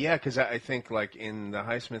 absolutely, yeah. Because I think, like in the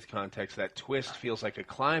Highsmith context, that twist feels like a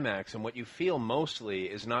climax, and what you feel mostly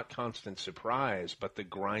is not constant surprise, but the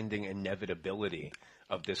grinding inevitability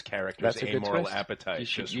of this character's That's a good amoral twist. appetite. You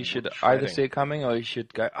should either shredding. see it coming, or you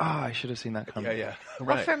should go, I should have seen that coming. Yeah, Well,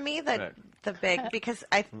 right. for me, Right. the big, because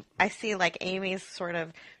I see like Amy's sort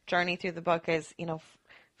of journey through the book is, you know,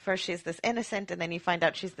 first she's this innocent, and then you find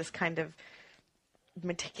out she's this kind of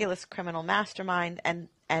meticulous criminal mastermind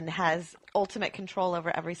and has ultimate control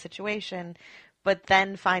over every situation, but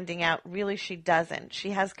then finding out really she doesn't.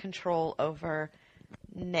 She has control over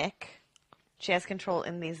Nick. She has control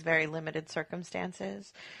in these very limited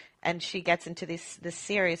circumstances, and she gets into this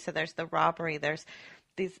series. So there's the robbery, there's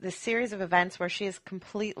this series of events where she has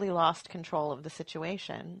completely lost control of the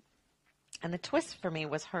situation. And the twist for me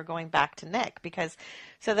was her going back to Nick, because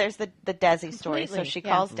so there's the Desi story. So she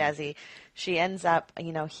calls Desi. She ends up,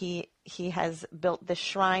 you know, he has built this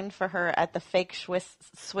shrine for her at the fake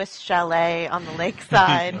Swiss chalet on the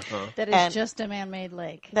lakeside. That is just a man-made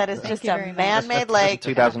lake. That is Thank just you a very much. man-made lake.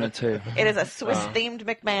 2002. It is a Swiss-themed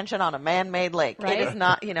McMansion on a man-made lake. Right. It is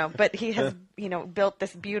not, you know, but he has, you know, built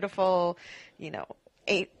this beautiful, you know,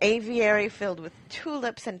 aviary filled with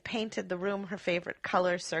tulips and painted the room her favorite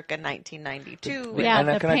color circa 1992. Yeah, and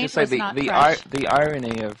the can I paint just say was not the fresh.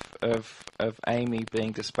 irony of Amy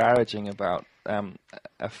being disparaging about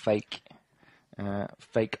a fake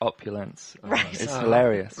opulence Right. is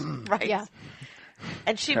hilarious. Right. Yeah.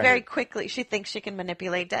 And she Right. very quickly, she thinks she can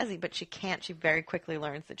manipulate Desi, but she can't. She very quickly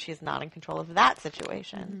learns that she's not in control of that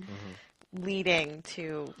situation, leading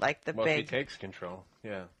to like the Well, she big, takes control.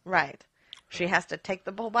 Yeah. right. She has to take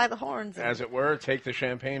the bull by the horns. And, As it were, take the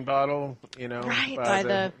champagne bottle, you know, Right. by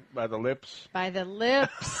By the lips. By the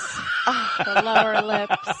lips, the lower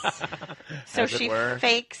lips. so as it she were,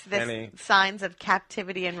 fakes this any- signs of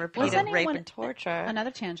captivity and repeated rape anyone- and torture.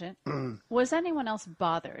 Another tangent. Was anyone else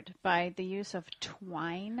bothered by the use of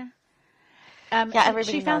twine? Yeah,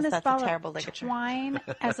 everybody she found knows this that's a ball terrible of ligature. twine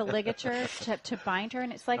as a ligature to bind her,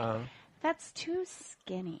 and it's like that's too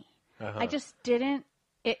skinny. I just didn't.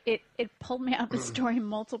 It pulled me out of the story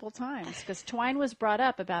multiple times because twine was brought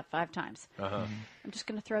up about 5 times. I'm just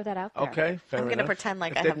going to throw that out there. Okay, fair I'm going to enough. pretend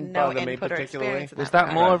like It I have didn't no bother me input or particularly. experience in Was that.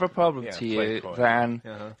 that more of a problem Yeah, to you flake coin.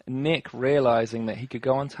 than Nick realizing that he could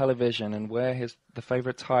go on television and wear the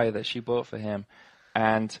favorite tie that she bought for him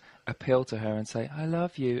and appeal to her and say, I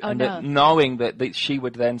love you, Oh, and no. that knowing that she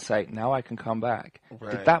would then say, now I can come back.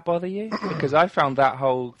 Right. Did that bother you? Because I found that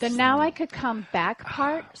whole... The now I could come back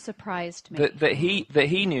part surprised me. That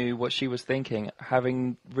he knew what she was thinking,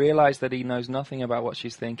 having realized that he knows nothing about what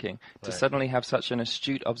she's thinking, to suddenly have such an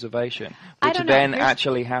astute observation, I which don't know. then Here's-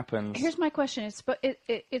 actually happens. Here's my question.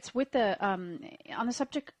 It's with the on the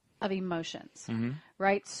subject of emotions,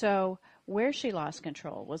 right? So where she lost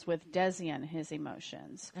control was with Desi and his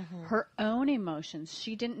emotions. Her own emotions,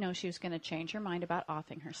 she didn't know she was going to change her mind about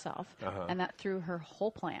offing herself, and that threw her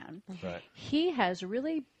whole plan. Right. He has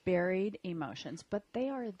really buried emotions, but they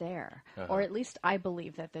are there, or at least I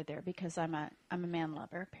believe that they're there because I'm a man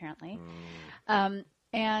lover apparently,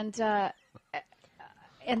 and that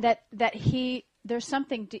he there's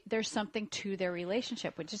something to their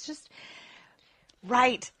relationship, which is just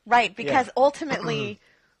Right, because ultimately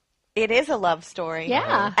it is a love story.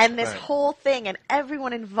 Yeah. And this whole thing and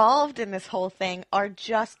everyone involved in this whole thing are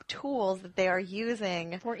just tools that they are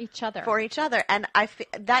using For each other. And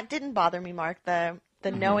that didn't bother me, Mark, the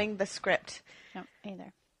knowing the script. No,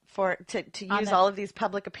 either. To use all of these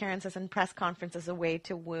public appearances and press conferences as a way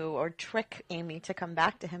to woo or trick Amy to come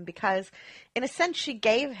back to him, because in a sense she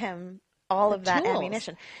gave him all of that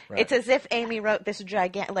ammunition. Right. It's as if Amy wrote this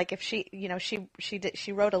gigantic, like if she,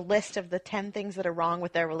 she wrote a list of the 10 things that are wrong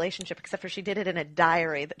with their relationship, except for she did it in a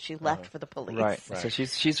diary that she left for the police. Right. So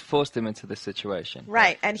she's forced him into this situation.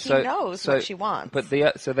 Right, and he knows what she wants. But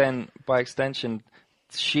so then by extension,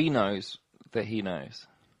 she knows that he knows.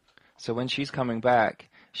 So when she's coming back,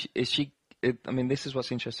 this is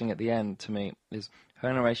what's interesting at the end to me is.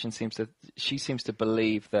 Her narration seems to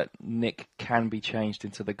believe that Nick can be changed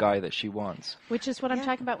into the guy that she wants. Which is what I'm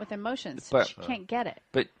talking about with emotions. But, she can't get it.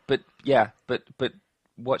 But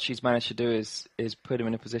what she's managed to do is put him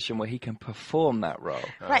in a position where he can perform that role.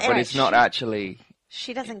 Right, but it's not actually...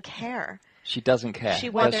 She doesn't care. She doesn't care. She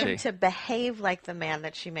wants him to behave like the man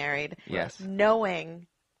that she married. Yes. Knowing...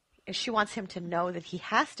 She wants him to know that he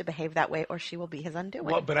has to behave that way or she will be his undoing.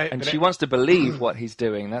 Well, she wants to believe what he's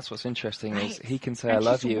doing. That's what's interesting is he can say, I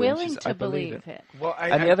love you. Willing and to believe it. Well,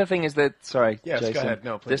 the other thing is that, yes, Jason, go ahead.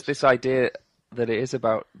 No, please. this idea that it is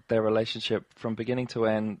about their relationship from beginning to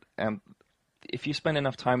end. If you spend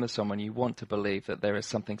enough time with someone, you want to believe that there is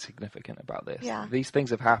something significant about this. Yeah. These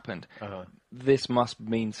things have happened. This must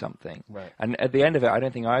mean something. Right. And at the end of it, I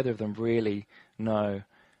don't think either of them really know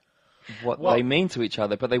what they mean to each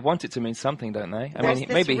other, but they want it to mean something, don't they? I mean,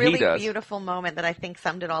 maybe really he does. There's this beautiful moment that I think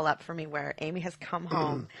summed it all up for me where Amy has come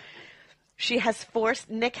home.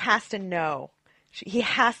 Nick has to know. He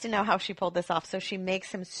has to know how she pulled this off, so she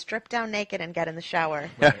makes him strip down naked and get in the shower.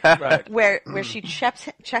 Right. Where she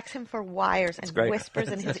checks him for wires and whispers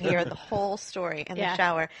in his ear the whole story in the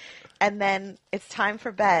shower. And then it's time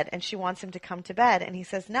for bed, and she wants him to come to bed, and he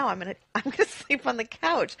says, "No, I'm gonna sleep on the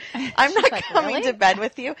couch. I'm not coming to bed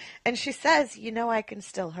with you." And she says, "I can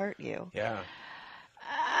still hurt you." Yeah.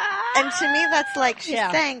 And to me, that's like she's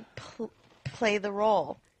saying, "Play the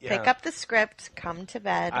role. Yeah. Pick up the script. Come to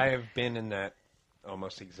bed." I have been in that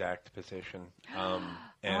almost exact position. I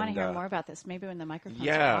want to hear more about this. Maybe when the microphone's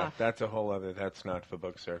off. That's a whole other. That's not for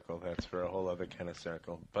Book Circle. That's for a whole other kind of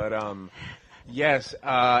circle. But yes,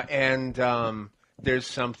 and there's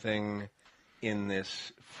something in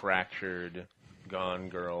this fractured, gone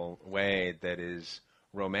girl way that is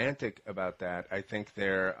romantic about that. I think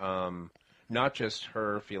they're not just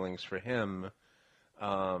her feelings for him,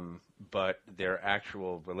 but their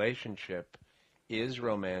actual relationship is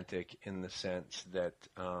romantic in the sense that,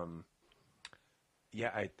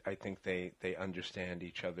 I think they understand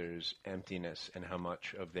each other's emptiness and how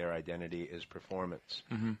much of their identity is performance,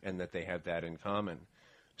 and that they have that in common.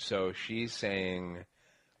 So she's saying,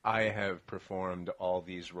 I have performed all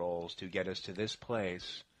these roles to get us to this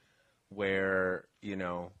place where,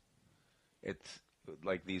 it's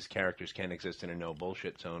like these characters can't exist in a no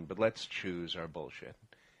bullshit zone, but let's choose our bullshit.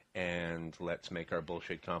 And let's make our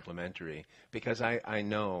bullshit complementary, because I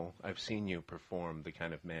know I've seen you perform the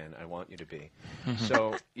kind of man I want you to be.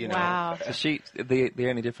 So Wow. So the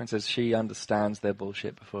only difference is she understands their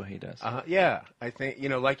bullshit before he does. Yeah, I think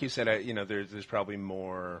like you said, there's probably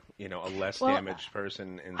more a less damaged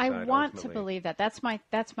person inside. I want ultimately. to believe that. That's my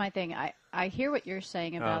thing. I hear what you're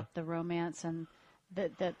saying about the romance and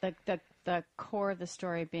the core of the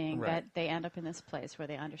story being that they end up in this place where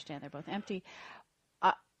they understand they're both empty.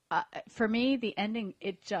 For me, the ending,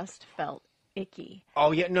 it just felt icky.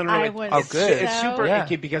 Oh yeah, no. Good. It's super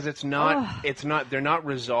icky because it's not. It's not. They're not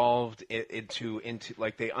resolved into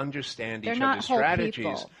like they understand each other's strategies.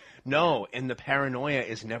 People. No, and the paranoia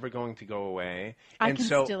is never going to go away. I can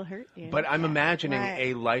still hurt you. But I'm imagining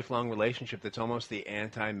a lifelong relationship that's almost the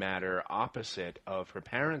antimatter opposite of her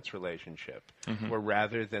parents' relationship, where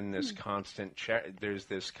rather than this constant, there's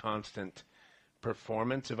this constant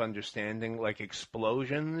performance of understanding, like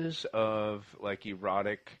explosions of like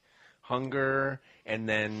erotic hunger and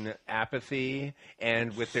then apathy,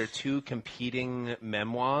 and with their two competing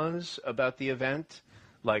memoirs about the event,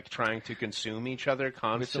 like trying to consume each other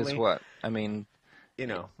constantly. Which is what I mean.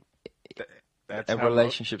 That's how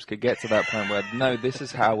relationships could get to that point where no, this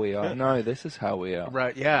is how we are. No, this is how we are.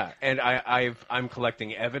 Right. Yeah. And I'm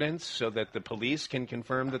collecting evidence so that the police can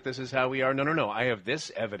confirm that this is how we are. No. I have this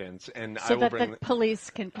evidence, and so I will that bring the police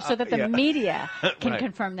can, so that the media can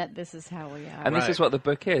confirm that this is how we are. And this is what the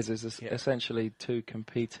book is essentially two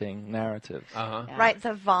competing narratives. Right.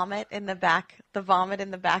 The vomit in the back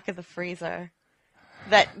of the freezer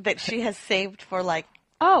that she has saved for like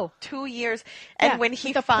 2 years, and when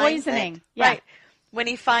he the finds poisoning. it, right, when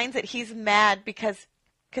he finds it, he's mad because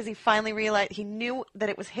he finally realized, he knew that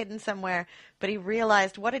it was hidden somewhere, but he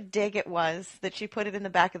realized what a dig it was that she put it in the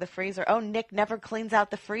back of the freezer. Oh, Nick never cleans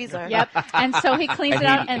out the freezer. Yep. And so he cleans it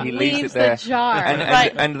out and he leaves it there. the jar.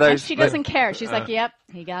 And those, and she doesn't care. She's like, yep,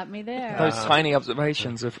 he got me there. Those tiny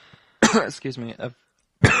observations of, excuse me, of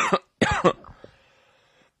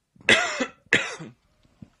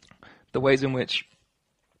the ways in which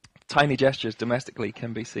tiny gestures domestically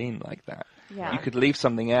can be seen like that. Yeah. You could leave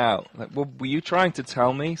something out. Like, well, were you trying to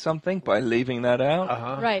tell me something by leaving that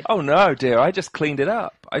out? Right. Oh, no, dear, I just cleaned it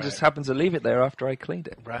up. I just happened to leave it there after I cleaned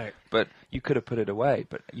it. Right. But you could have put it away,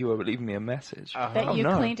 but you were leaving me a message. That you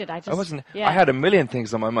cleaned it. I wasn't. Yeah. I had a million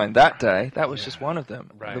things on my mind that day. That was just one of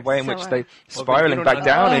them. Right. The way in So, which they Well, spiraling you back don't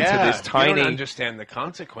down under- into yeah, this You tiny... don't understand the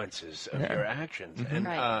consequences of your actions. And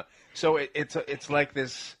Right. so it's like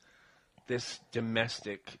this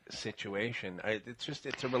domestic situation.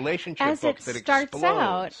 It's a relationship As book it that starts explodes.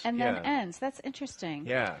 out and then Yeah. ends. That's interesting.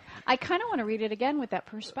 Yeah. I kind of want to read it again with that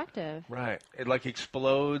perspective. Right. It like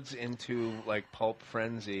explodes into like pulp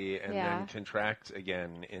frenzy and Yeah. then contracts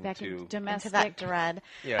again Back into in Into domestic. that dread.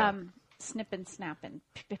 yeah. Snip and snap and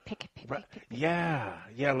pick. Right. Yeah,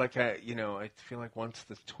 like I feel like once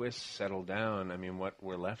the twists settle down, I mean, what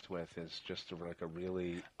we're left with is just like a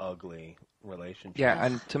really ugly relationship. Yeah,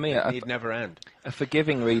 and to me, It'd never end. a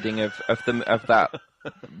forgiving reading of that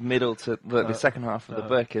middle to the second half of the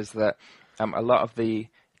book is that a lot of the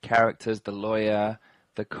characters, the lawyer,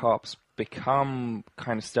 the cops, become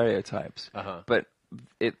kind of stereotypes. But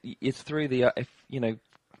it's through the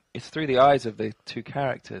it's through the eyes of the two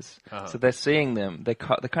characters. So they're seeing them. They're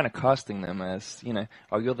kind of casting them as,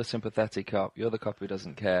 oh, you're the sympathetic cop. You're the cop who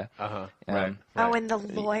doesn't care. Right. Oh, and the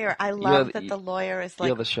lawyer. I love that the lawyer is like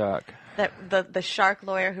You're the shark. that the shark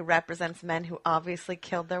lawyer who represents men who obviously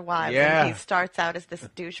killed their wives. Yeah. And he starts out as this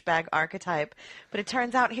douchebag archetype, but it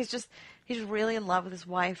turns out he's really in love with his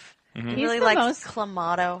wife. He He's really the likes most-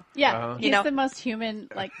 Clamato. Yeah, he's You know- the most human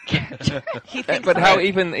character. He thinks But that- how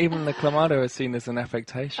even the clamato is seen as an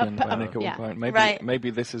affectation by Nick at yeah. one point. Right.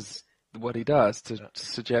 Maybe this is what he does to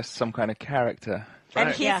suggest some kind of character. and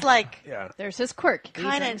Right. he's Yeah. like Yeah. There's his quirk. He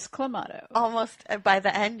Kinda- drinks Clamato. almost by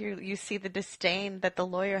the end you see the disdain that the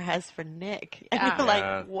lawyer has for Nick, and Yeah. you're Yeah.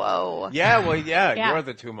 like, whoa. Yeah, well, yeah, Yeah. you're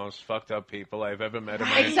the two most fucked up people I've ever met in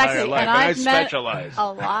my Exactly, entire life, and I I've met specialize.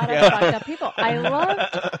 a lot of fucked up people.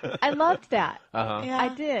 I loved that. Yeah. I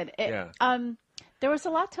did. Yeah. There was a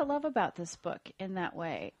lot to love about this book in that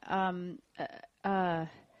way.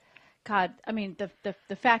 God, I mean,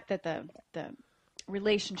 the fact that the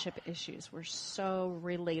relationship issues were so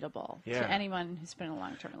relatable Yeah. to anyone who's been in a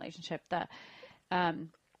long-term relationship.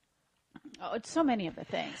 It's so many of the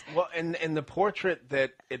things. Well, and the portrait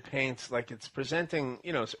that it paints, like it's presenting,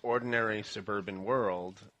 it's ordinary suburban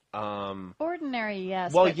world. Ordinary,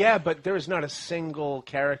 yes. Well, but yeah, but there was not a single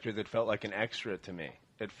character that felt like an extra to me.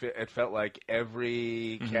 It felt like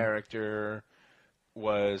every character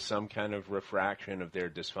was some kind of refraction of their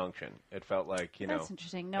dysfunction. It felt like, that's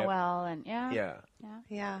interesting. Noelle and Yeah.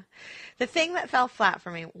 Yeah. The thing that fell flat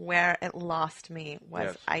for me, where it lost me, was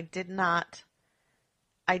Yes. I did not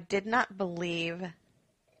believe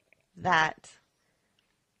that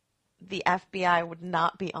the FBI would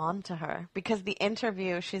not be on to her, because the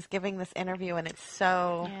interview, she's giving this interview and it's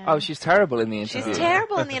so yeah. Oh, she's terrible in the interview. she's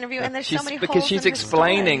terrible in the interview, and there's so many because holes she's in her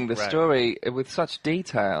explaining the Right. story with such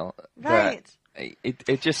detail Right. that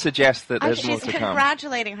it just suggests that there's more She's to come.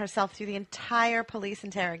 congratulating herself through the entire police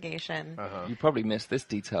interrogation. You probably missed this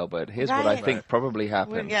detail, but here's what I Right. think probably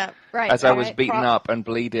happened. Yeah. Right, As I was right. beaten up and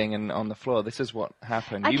bleeding and on the floor, this is what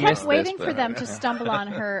happened. I You kept missed waiting this, for but- them to stumble on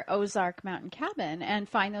her Ozark mountain cabin and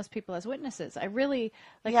find those people as witnesses. I really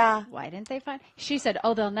Yeah. Why didn't they find? She said,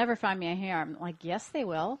 "Oh, they'll never find me here." I'm like, "Yes, they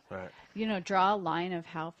will." Right. Draw a line of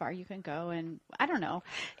how far you can go, and I don't know.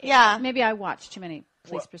 Yeah. Maybe I watched too many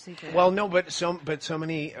police procedurals. Well, no, but so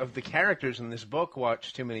many of the characters in this book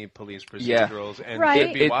watch too many police Yeah. procedurals, and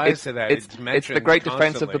Right. be wise to that. It's the mentioned great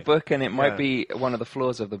defense of the constantly. book, and it might Yeah. be one of the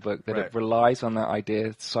flaws of the book that Right. it relies on that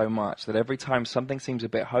idea so much that every time something seems a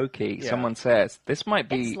bit hokey, Yeah. someone says, "This might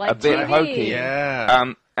be It's like a bit TV." hokey."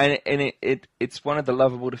 Yeah. And it's one of the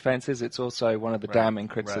lovable defenses. It's also one of the damning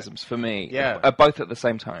criticisms for me. Yeah. Both at the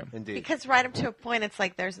same time. Indeed. Because right up to a point, it's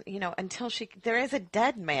like there's, there is a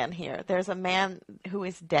dead man here. There's a man who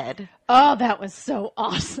is dead. Oh, that was so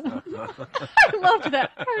awesome! I loved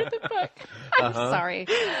that part of the book. I'm sorry.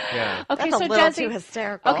 Yeah. Okay, That's so a little Desi. too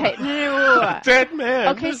hysterical. Okay, no. Dead man.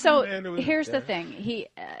 Okay, This so man who was here's the dead. thing.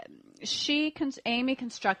 Amy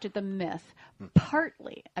constructed the myth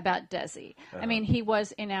partly about Desi. I mean, he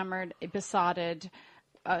was enamored, besotted,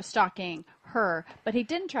 stalking her, but he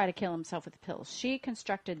didn't try to kill himself with pills. She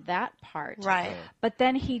constructed that part. Right. But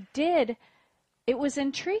then he did. It was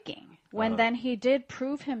intriguing when then he did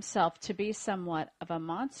prove himself to be somewhat of a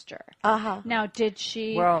monster. Now, did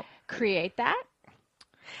she create that?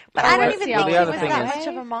 But I don't even Well, think the he other was thing that is- much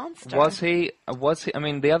of a monster. Was he? I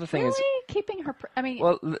mean, the other thing is, Really? Keeping her...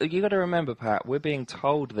 well, you got to remember, Pat, we're being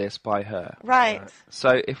told this by her. Right.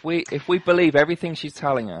 So if we believe everything she's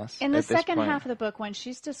telling us, in the at this second point, half of the book, when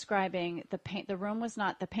she's describing the paint,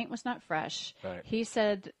 the paint was not fresh. Right. He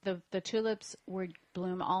said the tulips would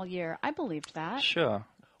bloom all year. I believed that. sure.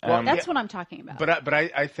 Well, That's what I'm talking about. But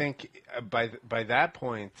I think by that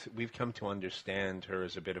point we've come to understand her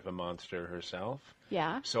as a bit of a monster herself.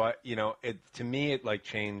 Yeah. So to me it like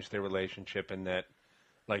changed their relationship in that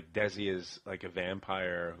like Desi is like a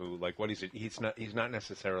vampire who like what is it? He's not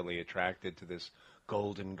necessarily attracted to this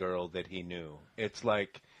golden girl that he knew. It's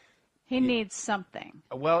like he needs something.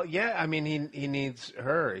 well, yeah, I mean he needs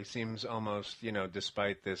her. He seems almost,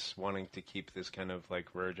 despite this wanting to keep this kind of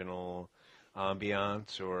like virginal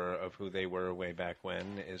ambiance or of who they were way back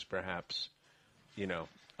when is perhaps,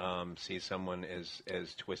 see someone as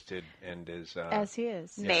twisted and As he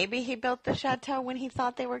is. Maybe he built the chateau when he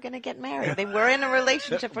thought they were going to get married. They were in a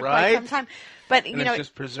relationship for Right. quite some time. But, and it's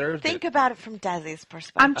just preserved think it. about it from Desi's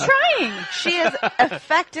perspective. I'm trying. She is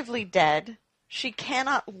effectively dead. She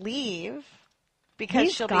cannot leave because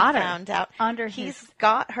He's she'll be got her found out. under He's his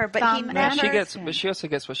got her, but he thumb and never... But she also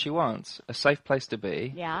gets what she wants: a safe place to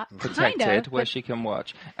be, Yeah. protected, Kind of, where but- she can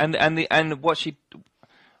watch, and what she.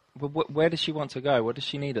 Where does she want to go? What does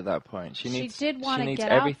she need at that point? She did want to get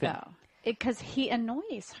everything. out, though, because he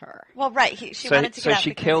annoys her. Well, right. She wanted to get out she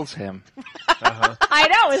because- kills him. I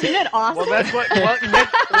know, isn't it awesome? Well, that's what. Well, Nick.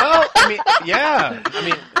 Well, I mean, yeah. I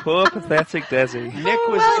mean, Poor pathetic Desi. Nick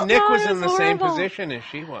was in the it's same horrible. position as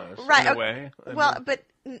she was, Right. in a way. I Well, mean, but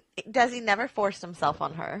Desi never forced himself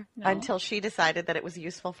on her until she decided that it was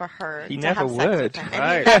useful for her He to never have sex with would. him. And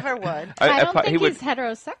Right. he never would. I don't think he would. he's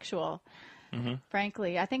heterosexual.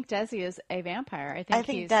 Frankly, I think Desi is a vampire. I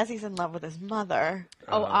think Desi's in love with his mother.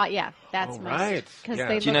 Yeah, that's Oh, most right. because Yeah.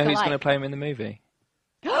 they Do you know look who's going to alike. play him in the movie?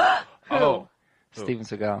 oh, Steven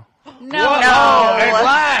Seagal. No, oh, at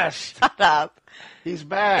last, Shut up. he's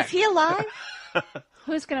back. Is he alive?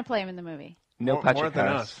 who's going to play him in the movie? Neil more Patrick than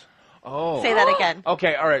Harris. us? Oh, Say that again.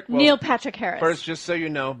 okay, all right. Well, Neil Patrick Harris. First, just so you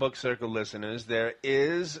know, Book Circle listeners, there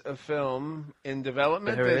is a film in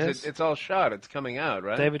development. There is. It's all shot. It's coming out,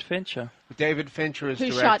 right? David Fincher. David Fincher is who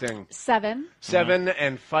directing shot Seven. Seven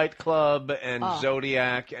and Fight Club and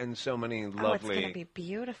Zodiac and so many Oh, it's lovely. going to be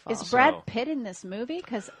beautiful. Is Brad Pitt in this movie?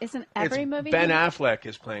 Because isn't every It's movie Ben he- Affleck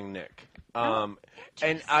is playing Nick.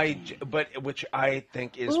 Which I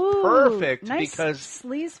think is Ooh, perfect nice because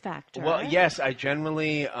sleaze factor. well, yes, I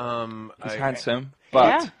generally He's handsome, but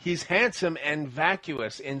Yeah. He's handsome and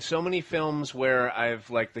vacuous in so many films where I've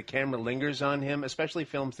like the camera lingers on him, especially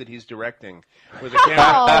films that he's directing, where the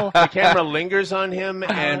camera, the camera lingers on him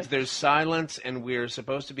and there's silence and we're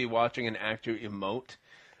supposed to be watching an actor emote.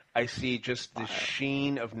 I see just the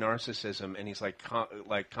sheen of narcissism, and he's like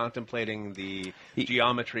contemplating the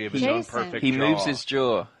geometry of his own Jason. perfect he jaw. moves his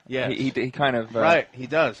jaw. Yes. He kind of Right, he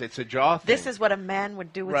does. It's a jaw thing. This is what a man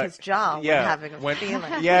would do with Right. his jaw when Yeah, having a when-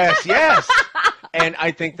 feeling. Yes. And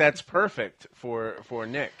I think that's perfect for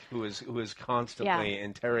Nick, who is constantly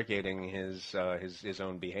interrogating his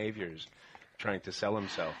own behaviors, trying to sell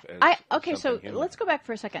himself. As Okay, so something human. let's go back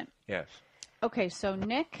for a second. Yes. Okay, so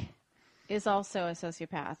Nick is also a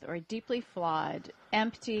sociopath or a deeply flawed,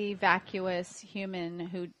 empty, vacuous human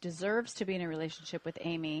who deserves to be in a relationship with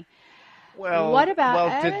Amy. Well, What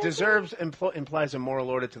about well, deserves implies a moral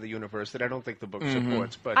order to the universe that I don't think the book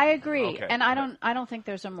supports. But I agree, okay. and I don't think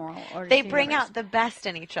there's a moral order. They to the bring universe. out the best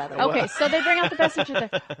in each other. Okay, so they bring out the best in each other.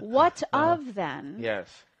 What of then? Yes.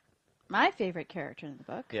 My favorite character in the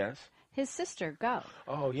book, Yes. his sister Go,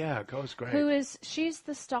 Oh yeah, Go's great. she's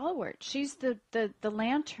the stalwart. She's the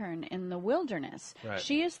lantern in the wilderness. Right.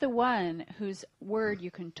 She is the one whose word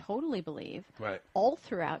you can totally believe. Right. All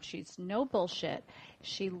throughout, she's no bullshit.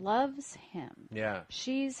 She loves him. Yeah.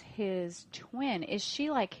 She's his twin. Is she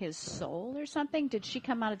like his soul or something? Did she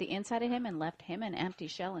come out of the inside of him and left him an empty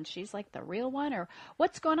shell and she's like the real one? Or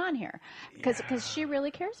what's going on here? Because she really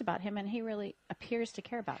cares about him and he really appears to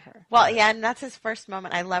care about her. Well, yeah, and that's his first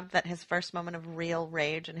moment. I loved that his first moment of real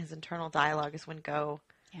rage and his internal dialogue is when Go,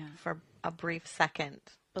 for a brief second,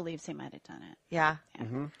 Believes he might have done it. yeah.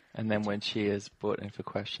 and then when she is brought in for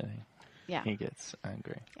questioning, Yeah. he gets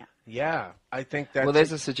angry. Yeah, I think that's Well,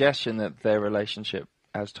 there's a suggestion that their relationship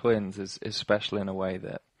as twins is special in a way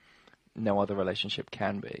that no other relationship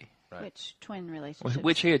can be. Right. Which twin relationships?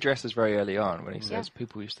 Which he addresses very early on when he says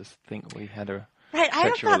people used to think we had a Right, I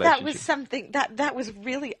sexual thought that was relationship. something that was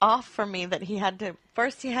really off for me. That he had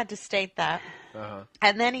to state that,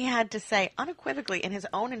 and then he had to say unequivocally in his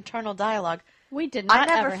own internal dialogue, We did not "I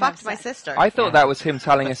never ever fucked have my sex. sister." I thought that was him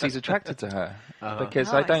telling us he's attracted to her.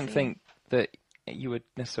 Because Oh, I I don't see. think that you would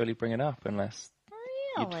necessarily bring it up unless...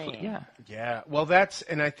 Really? Yeah. Yeah, well, that's,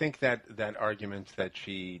 and I think that argument that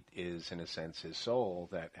she is, in a sense, his soul,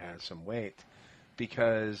 that has some weight,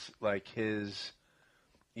 because, like, his,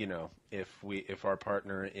 you know, if our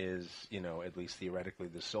partner is, you know, at least theoretically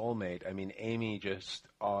the soulmate, I mean, Amy just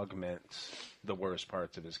augments the worst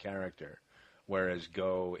parts of his character, whereas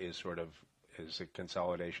Go is sort of is a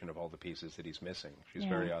consolidation of all the pieces that he's missing. She's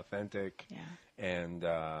very authentic, and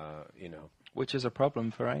you know. Which is a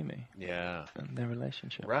problem for Amy Yeah. and their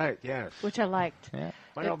relationship. Right, yes. Which I liked. Yeah.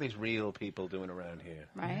 What are all these real people doing around here?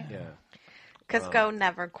 Right? Yeah. Because Go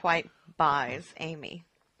never quite buys Amy.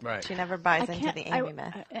 Right. She never buys I into can't- the I- Amy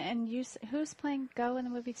myth. And who's playing Go in the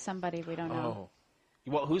movie? Somebody we don't know.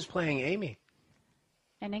 Oh. Well, who's playing Amy?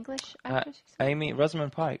 An English actress? Amy,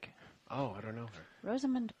 Rosamund Pike. Oh, I don't know her.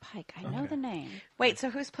 Rosamund Pike. I know the name. Wait, so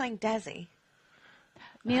who's playing Desi?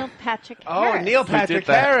 Neil Patrick Oh, Harris. Neil Patrick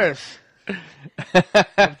that? Harris.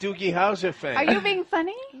 Of Doogie Howser fame. Are you being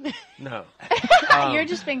funny? No. You're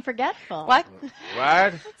just being forgetful. What?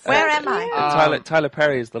 What? Where am I? Tyler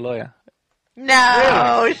Perry is the lawyer.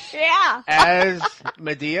 No. Yeah. As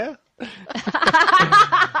Medea?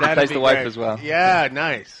 Plays the wife as well. Yeah,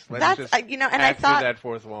 nice. Let's That's just you know, and I hack through thought that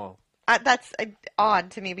fourth wall. that's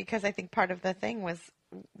odd to me because I think part of the thing was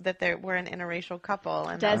that they were an interracial couple,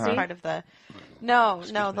 and that was Desi? part of the. No,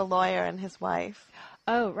 the lawyer and his wife.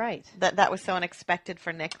 Oh, right. That was so unexpected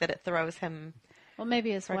for Nick that it throws him Well,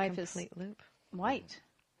 maybe his for a wife is complete loop. white.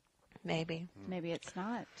 Maybe. Maybe it's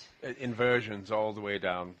not. Inversions all the way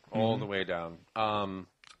down, all the way down.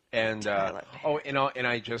 And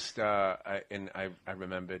I just I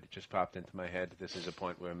remembered, it just popped into my head. This is a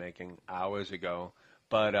point we were making hours ago,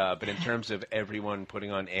 but in terms of everyone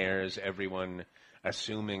putting on airs, everyone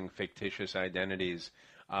assuming fictitious identities.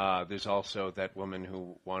 There's also that woman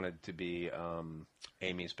who wanted to be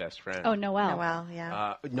Amy's best friend. Oh, Noelle. Noelle,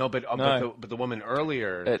 yeah. But the woman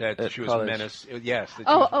earlier At she was college. menace. Yes. that she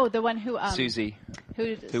Oh, was- the one who Susie.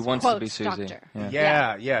 who wants to be quotes Susie. Doctor.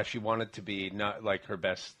 Yeah. Yeah. She wanted to be not like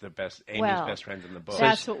Amy's best friend in the book.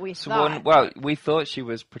 That's what we thought. We thought she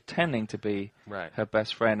was pretending to be Right. her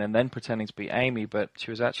best friend and then pretending to be Amy, but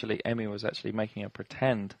Amy was actually making her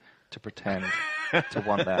pretend to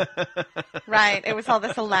want that. Right. It was all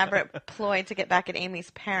this elaborate ploy to get back at Amy's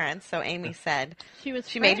parents. So Amy said she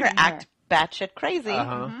made her framing act batshit crazy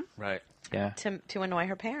Right. Yeah. to annoy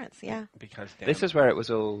her parents. Yeah. Because This is where it was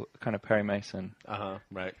all kind of Perry Mason.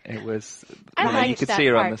 right. It was. I you liked could that see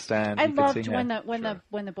her part. on the stand. I you could loved see when her.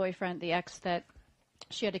 when the boyfriend, the ex that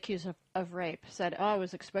she had accused of rape, said, "Oh, I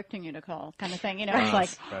was expecting you to call," kind of thing. You know, it's like,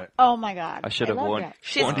 Right. oh my god, I should have love warned. that.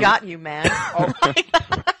 She's warned got you, man.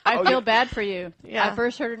 I feel bad for you. Yeah. I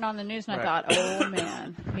first heard it on the news and I Right. thought, oh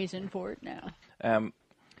man, he's in for it now.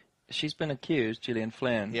 She's been accused, Gillian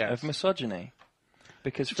Flynn, Yes. of misogyny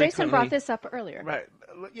because Jason frequently brought this up earlier. Right.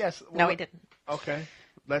 Yes. No, he didn't. Okay.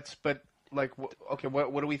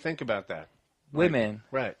 What do we think about that? women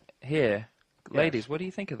Right. here, ladies, what do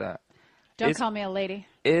you think of that? Don't call me a lady.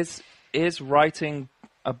 Is writing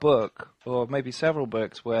a book or maybe several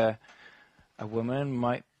books where a woman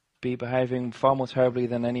might be behaving far more terribly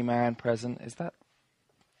than any man present, is that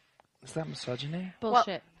misogyny? Bullshit.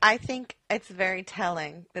 Well, I think it's very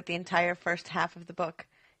telling that the entire first half of the book,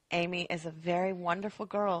 Amy is a very wonderful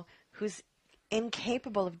girl who's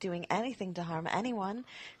incapable of doing anything to harm anyone.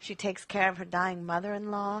 She takes care of her dying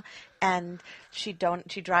mother-in-law, and she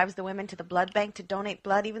drives the women to the blood bank to donate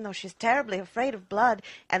blood, even though she's terribly afraid of blood.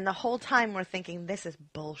 And the whole time we're thinking, this is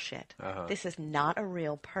bullshit. This is not a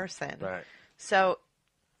real person. Right. So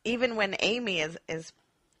even when Amy is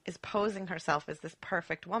posing herself as this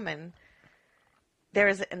perfect woman, there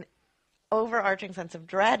is an overarching sense of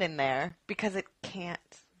dread in there because it can't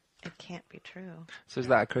be true. So is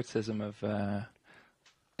that a criticism of?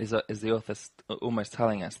 Is the author almost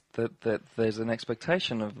telling us that there's an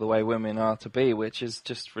expectation of the way women are to be, which is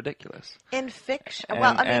just ridiculous? In fiction,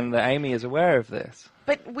 And that Amy is aware of this.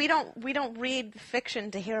 but we don't read fiction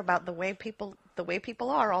to hear about the way people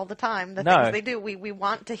are all the time. The No. things they do. We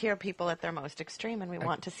want to hear people at their most extreme, and we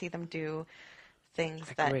want to see them do things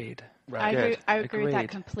that. Agreed. Right. I agree with that Agreed.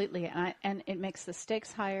 completely, and it makes the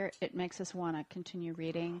stakes higher. It makes us want to continue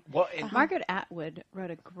reading. Well, Margaret Atwood wrote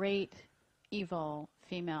a great evil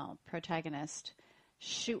female protagonist.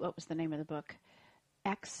 Shoot, what was the name of the book?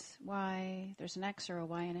 XY. There's an X or a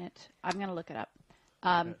Y in it. I'm going to look it up.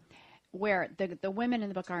 Where the women in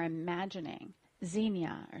the book are imagining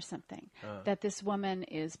Xenia or something, that this woman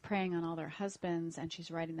is preying on all their husbands, and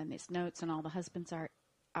she's writing them these notes, and all the husbands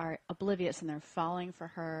are oblivious, and they're falling for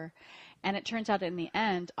her. And it turns out in the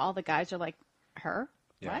end, all the guys are like, her?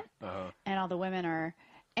 Yeah. What? And all the women are...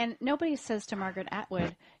 And nobody says to Margaret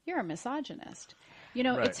Atwood, you're a misogynist. You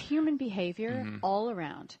know, it's human behavior all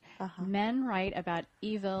around. Men write about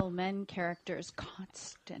evil men characters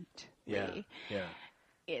constantly. Yeah.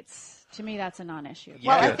 It's, to me, that's a non-issue. Yeah.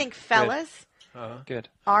 Well, I think fellas, Good.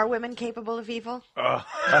 are women capable of evil?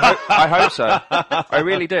 I hope so. I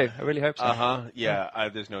really do. I really hope so. Yeah,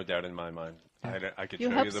 there's no doubt in my mind. I could You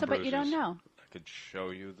show hope you the so, but you don't bruises. know. I could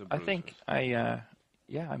show you the I bruises. think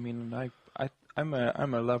I'm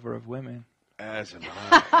a lover of women. As am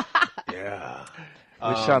I. Yeah.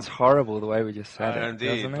 Which sounds horrible the way we just said it.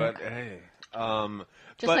 Indeed, doesn't but it? hey.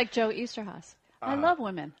 Just like Joe Easterhaus. I love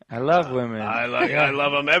women. I love women. I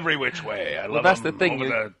love them every which way. I love that's them the thing, over you-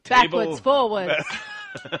 the table. Backwards, forwards.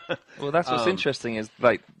 Well, that's what's interesting is,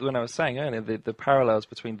 like, when I was saying earlier, the parallels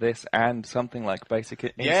between this and something like Basic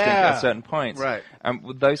Instinct Yeah. at certain points. Right.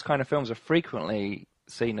 Those kind of films are frequently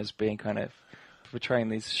seen as being kind of portraying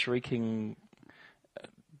these shrieking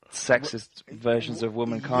sexist versions of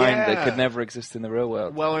womankind that could never exist in the real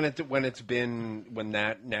world. Well, and when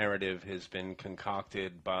that narrative has been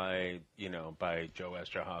concocted by Joe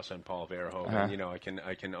Esterhaus and Paul Verhoeven,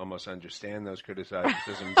 I can almost understand those criticisms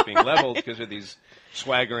being leveled because of these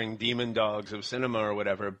swaggering demon dogs of cinema or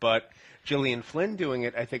whatever. But Gillian Flynn doing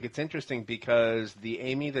it, I think it's interesting because the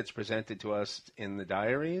Amy that's presented to us in the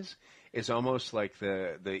diaries is almost like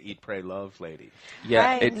the Eat, Pray, Love lady. Yeah,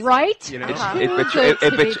 Right. Right? You know?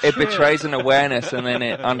 it betrays an awareness and then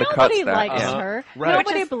it undercuts Nobody that. likes Yeah. her. Right.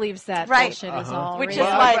 Nobody Which is- believes that right. bullshit is all Which is real.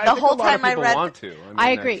 why I the think whole a lot time of I people read... want to. I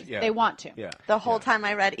agree. that's- yeah. They want to. Yeah. The whole time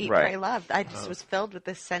I read Eat, Right. Pray, Love, I just was filled with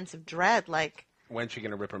this sense of dread, like... When's she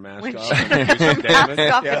going to rip her mask When off she and do some damage?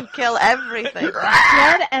 stop Yeah. and kill everything.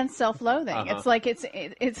 Dread and self-loathing. It's like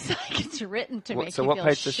it's written to make So you what feel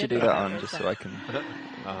page does she shit do that about on, just so I can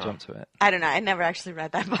jump to it? I don't know. I never actually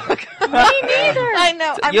read that book. Me neither. I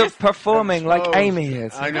know. I'm You're just... performing like Exposed. Amy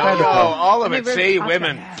is. I know. Incredible. All of I it. mean, See, we're-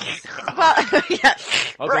 women. Well, yeah.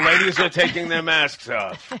 Oh, the ladies are taking their masks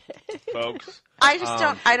off, folks. I just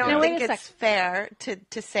don't. I don't No, wait think a it's sec. fair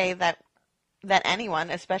to say that anyone,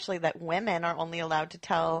 especially that women, are only allowed to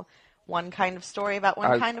tell one kind of story about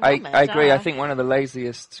one kind of woman. I agree. Duh. I think one of the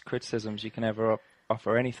laziest criticisms you can ever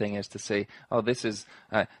offer anything is to say, "Oh, this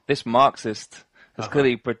Marxist is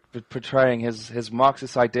clearly portraying his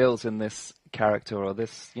Marxist ideals in this character, or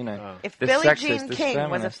this, If this Billie sexist, Jean this King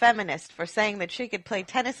was a feminist." feminist for saying that she could play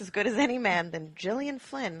tennis as good as any man, then Gillian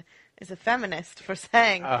Flynn is a feminist for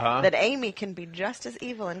saying that Amy can be just as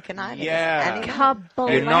evil and conniving Yeah. as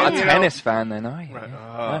anyone. You're not a Kablam. tennis fan, then, are you?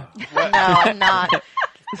 No, I'm not.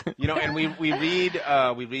 And we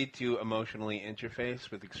read to emotionally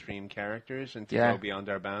interface with extreme characters and to Yeah. go beyond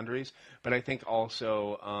our boundaries. But I think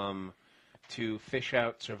also to fish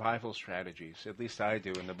out survival strategies. At least I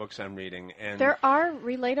do in the books I'm reading. And There are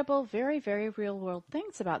relatable, very, very real-world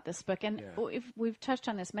things about this book, and we've touched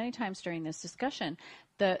on this many times during this discussion.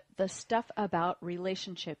 The stuff about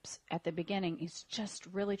relationships at the beginning is just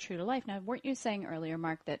really true to life. Now, weren't you saying earlier,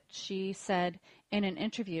 Mark, that she said in an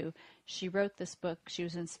interview she wrote this book, she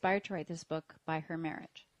was inspired to write this book by her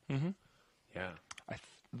marriage? yeah.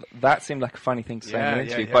 That seemed like a funny thing to say in Yeah, an yeah,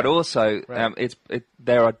 interview, yeah. but also Right.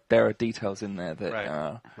 there are details in there that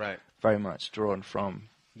are Right. very much drawn from.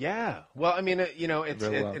 Yeah. Well, I mean, it's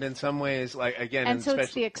Real world. in some ways, like, again, And so it's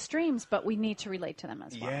especially- the extremes, but we need to relate to them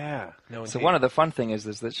as well. Yeah. No, So indeed. one of the fun things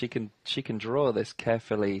is that she can draw this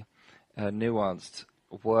carefully nuanced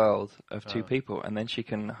world of two people, and then she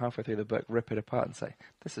can halfway through the book rip it apart and say,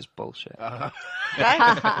 "This is bullshit."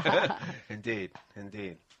 Indeed.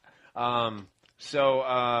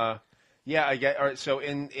 Yeah, I get. All right, so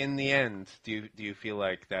in the end, do you feel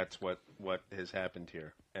like that's what has happened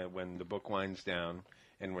here? When the book winds down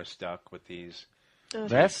and we're stuck with these.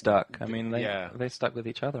 They're stuck. I mean, Yeah. they're stuck with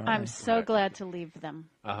each other. Aren't I'm they? so glad to leave them.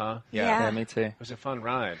 Yeah. Yeah. Yeah, me too. It was a fun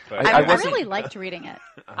ride, but I I wasn't- really liked reading it.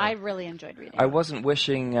 I really enjoyed reading I it. wasn't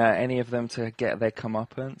wishing any of them to get their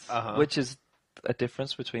comeuppance, which is a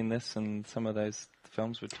difference between this and some of those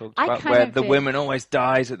films we talked I about, kind where of the did. woman always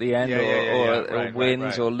dies at the end, Yeah, yeah, yeah, or yeah. Right, wins,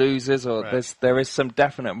 right. or loses, or Right. there is some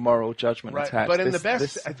definite moral judgment right. attached. But in This- the best,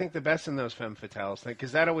 this- I think the best in those femme fatales thing,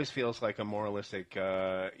 because that always feels like a moralistic,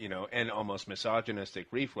 and almost misogynistic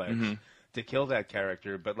reflex. to kill that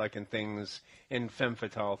character, but like in femme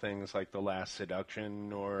fatale things like The Last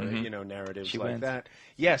Seduction or narratives like that.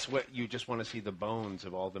 Yes, what you just want to see the bones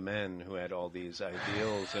of all the men who had all these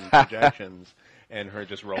ideals and projections, and her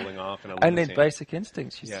just rolling off in a And limousine. in Basic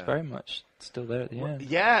Instinct, she's very much still there at the end.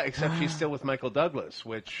 Yeah, except she's still with Michael Douglas,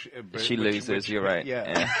 which she loses. You're right.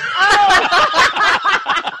 Yeah.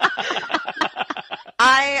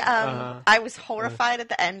 I was horrified at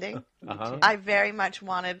the ending. I very much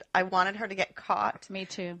wanted her to get caught. Me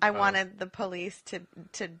too. I wanted the police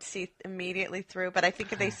to see immediately through, but I think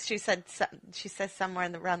she says somewhere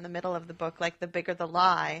around the middle of the book, like, the bigger the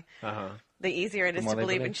lie, the easier it is to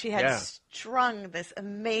believe. And she had strung this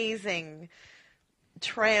amazing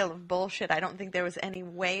trail of bullshit. I don't think there was any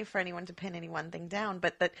way for anyone to pin any one thing down,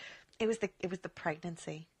 but that it was the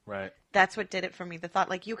pregnancy. Right. That's what did it for me. The thought,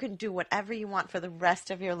 like, you can do whatever you want for the rest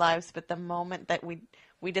of your lives, but the moment that we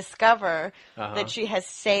discover that she has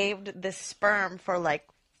saved this sperm for like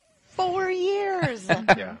 4 years,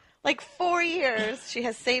 like 4 years, she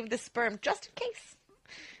has saved the sperm just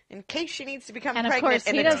in case she needs to become pregnant. And of course,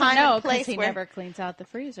 in he a doesn't time know and place because he where never cleans out the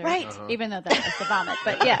freezer, right? Even though that was the vomit.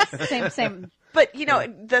 But yes, same. But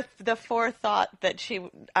the forethought that she,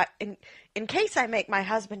 in case I make my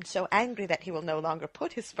husband so angry that he will no longer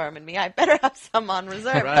put his sperm in me, I better have some on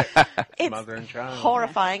reserve. Right. It's Mother and child.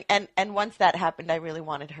 horrifying. And once that happened, I really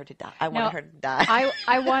wanted her to die. I wanted her to die. I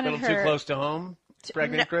A wanted little her too close to home,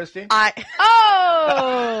 pregnant Christy?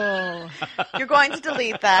 Oh, You're going to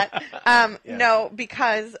delete that. No,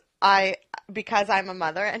 because I'm a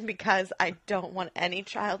mother and because I don't want any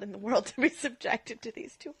child in the world to be subjected to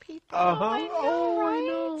these two people. I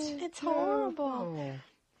know. It's horrible.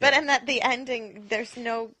 But and at the ending, there's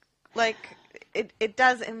no, like, it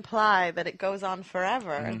does imply that it goes on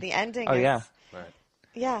forever. The ending is... yeah. Right.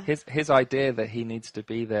 Yeah. His idea that he needs to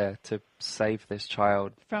be there to save this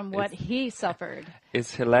child from what he suffered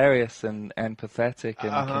is hilarious and pathetic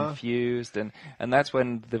and confused. And that's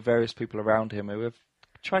when the various people around him who have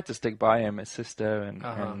tried to stick by him, his sister and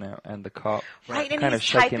the cop, Right, and kind he's of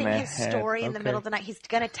shaking typing their his head. story in the middle of the night. He's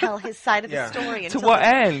going to tell his side of the story. To what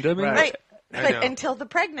end? I mean, Right. I But know. until the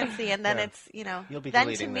pregnancy, and then it's, You'll be then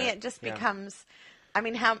to deleting me that. it just becomes, I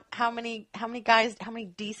mean, how many guys, how many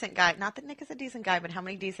decent guys, not that Nick is a decent guy, but how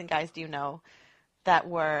many decent guys do you know that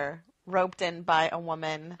were roped in by a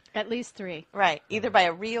woman? at least 3. Right, either by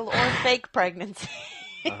a real or fake pregnancy,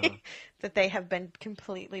 that they have been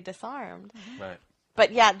completely disarmed. Right.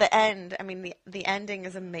 But yeah, the end, I mean, the ending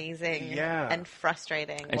is amazing Yeah. and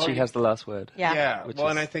frustrating. and she has the last word. Yeah. Well,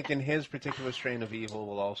 and I think in his particular strain of evil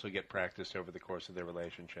will also get practiced over the course of their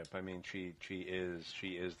relationship. I mean, she is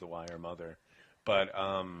the Wire mother, but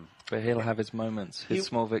he'll have his moments, his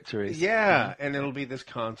small victories. yeah, and it'll be this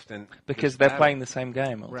constant Because this they're battle. playing the same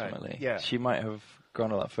game ultimately. Right, yeah. She might have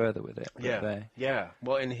gone a lot further with it. But Yeah.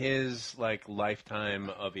 Well, in his like lifetime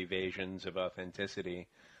of evasions of authenticity,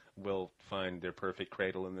 will find their perfect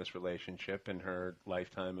cradle in this relationship, and her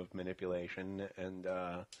lifetime of manipulation and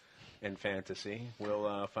fantasy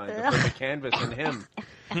will find the perfect canvas in him.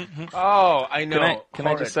 Oh, I know. Can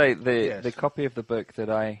I just say Yes. the copy of the book that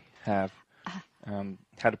I have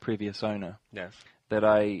had a previous owner Yes. that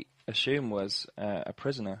I assume was a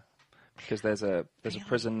prisoner, because there's a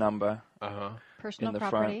prison number Personal in the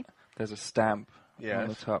property. front. There's a stamp on Yes.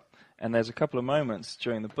 the top. And there's a couple of moments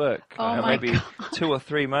during the book, Oh my maybe 2 or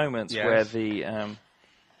 3 moments Yes.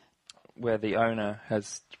 where the owner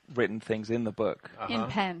has written things in the book. In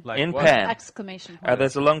pen. Like In what? pen. Exclamation point.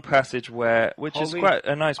 There's a long passage which is Holy- quite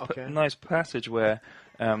a nice okay. nice passage where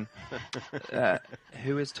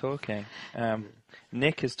who is talking?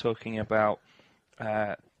 Nick is talking about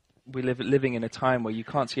living in a time where you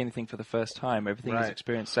can't see anything for the first time. Everything is Right.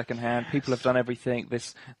 experienced secondhand. People have done everything.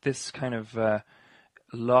 This kind of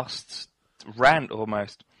lost rant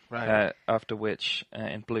almost. Right. After which,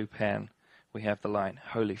 in blue pen, we have the line,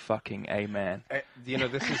 "Holy fucking amen."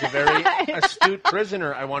 This is a very astute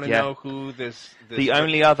prisoner. I want to Yeah. know who this The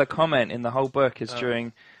only other comment in the whole book is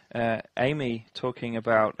during Amy talking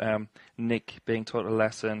about Nick being taught a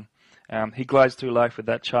lesson. He glides through life with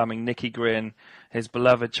that charming Nicky grin, his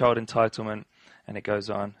beloved child entitlement, and it goes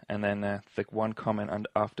on. And then the one comment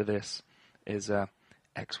after this is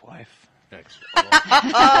ex-wife.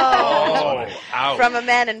 ouch. From a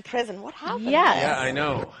man in prison. What happened? Yes. Yeah, I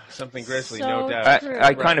know. Something grisly, So no doubt. true.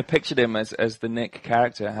 I kind of pictured him as the Nick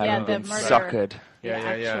character, having the been murderer. suckered The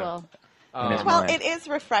actual. in his Well, mind. it is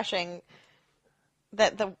refreshing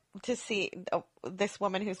that to see this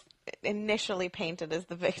woman who's initially painted as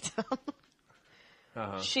the victim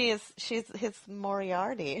She's his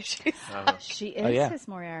Moriarty. She is Oh, yeah. his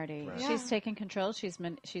Moriarty. Right. She's taken control. She's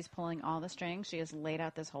pulling all the strings. She has laid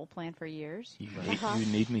out this whole plan for years. You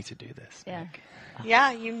need me to do this. Yeah. Nick.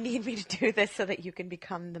 Yeah, you need me to do this so that you can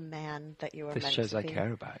become the man that you are This meant shows to I be.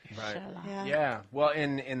 care about you. Right. Yeah. Yeah. Well,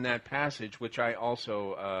 in that passage, which I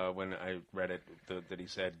also, when I read it, that he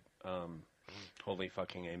said, "Holy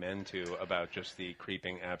fucking amen" to about just the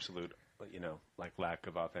creeping absolute, like lack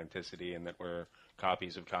of authenticity, and that we're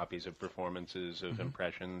copies of performances of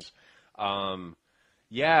impressions.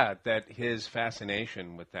 Yeah, that his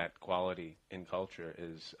fascination with that quality in culture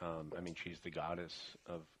is, she's the goddess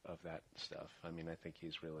of that stuff. I mean, I think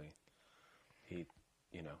he's really,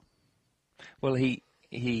 Well, he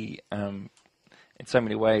in so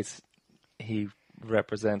many ways, he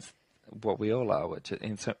represents what we all are. Which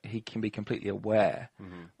he can be completely aware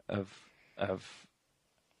of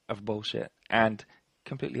bullshit and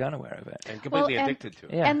completely unaware of it. and completely Well, and- addicted to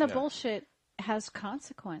it. Yeah. And the bullshit has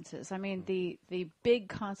consequences. I mean, the big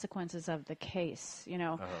consequences of the case,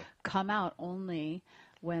 come out only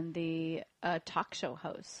when the talk show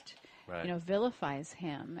host, Right. vilifies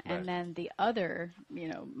him, Right. and then the other,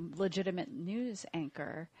 legitimate news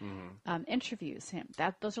anchor interviews him.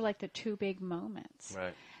 Those are like the two big moments.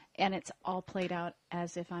 Right. And it's all played out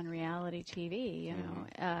as if on reality TV,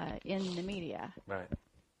 in the media. Right.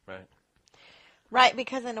 Right. Right,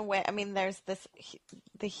 because in a way, there's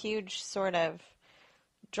the huge sort of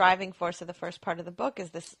driving force of the first part of the book is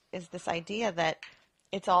this idea that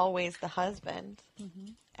it's always the husband,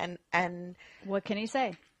 and What can he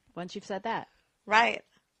say once you've said that? right,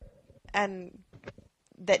 and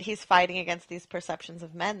that he's fighting against these perceptions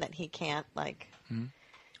of men that he can't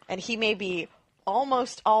and he may be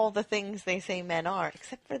almost all the things they say men are,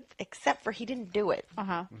 except for he didn't do it.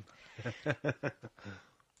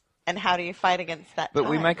 And how do you fight against that? But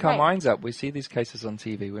we time? make our Right. minds up. We see these cases on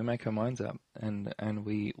TV. We make our minds up, and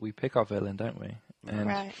we pick our villain, don't we? And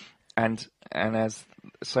Right. and as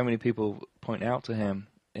so many people point out to him,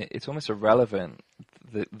 it's almost irrelevant.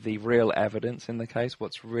 The real evidence in the case,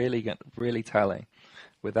 what's really telling,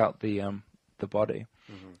 without the body,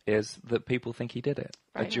 is that people think he did it.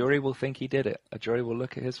 Right. A jury will think he did it. A jury will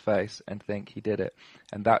look at his face and think he did it,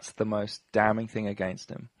 and that's the most damning thing against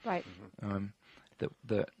him. Right.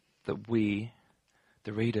 That we,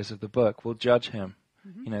 the readers of the book, will judge him.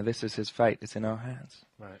 This is his fate. It's in our hands.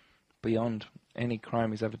 Right. Beyond any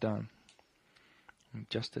crime he's ever done. And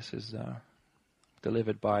justice is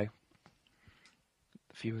delivered by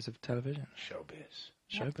viewers of television.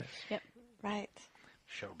 Showbiz. Yep. Right.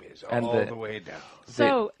 Showbiz. And all the way down.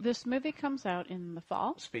 So this movie comes out in the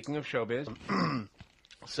fall. Speaking of showbiz,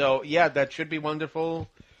 so yeah, that should be wonderful.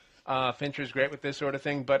 Fincher's great with this sort of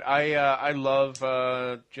thing, but I love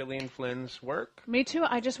Gillian Flynn's work. Me too.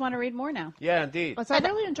 I just want to read more now. Yeah, indeed. So I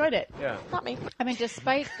really enjoyed it. Yeah. Not me. I mean,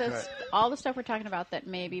 despite this, all the stuff we're talking about that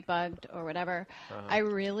may be bugged or whatever, I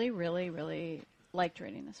really, really, really liked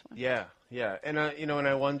reading this one. Yeah, yeah, and and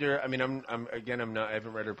I wonder. I mean, I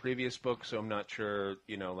haven't read her previous book, so I'm not sure,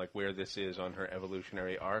 like where this is on her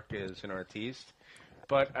evolutionary arc as an artiste.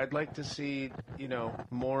 But I'd like to see,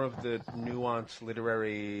 more of the nuanced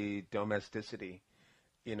literary domesticity,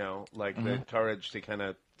 like the courage to kind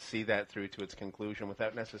of see that through to its conclusion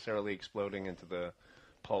without necessarily exploding into the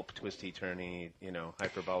pulp, twisty-turny,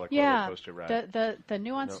 hyperbolic roller coaster ride. The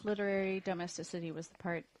nuanced literary domesticity was the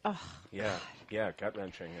part. Oh, Yeah,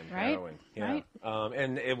 gut-wrenching and Right? harrowing. Yeah. Right.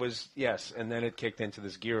 And it was, and then it kicked into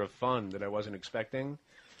this gear of fun that I wasn't expecting.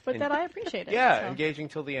 but that I appreciated. Yeah, so. engaging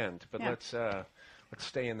till the end. But Yeah. let's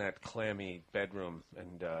stay in that clammy bedroom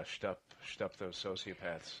and shtup those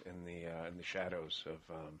sociopaths in the shadows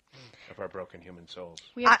of our broken human souls.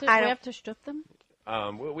 We have to. I We don't- have to strip them.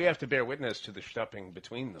 We have to bear witness to the shtupping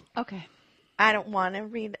between them. Okay. I don't want to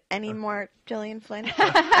read any more Gillian Flynn.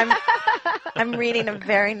 I'm reading a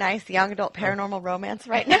very nice young adult paranormal romance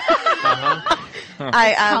right now.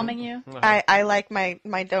 Calming you. I like my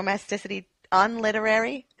domesticity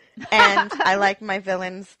unliterary, and I like my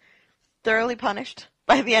villains thoroughly punished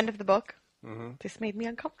by the end of the book. This made me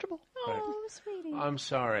uncomfortable. Oh, sweetie. I'm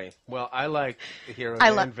sorry. Well, I like heroes I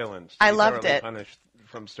and villains. I Be loved thoroughly it. Punished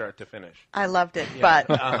from start to finish. I loved it, but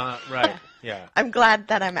Right. Yeah. I'm glad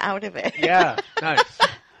that I'm out of it. Yeah. Nice.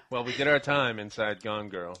 Well, we did our time inside Gone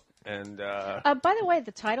Girl, and By the way,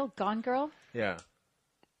 the title "Gone Girl." yeah.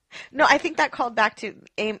 No, I think that called back to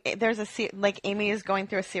there's Amy is going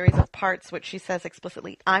through a series of parts which she says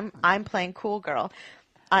explicitly, I'm playing cool girl.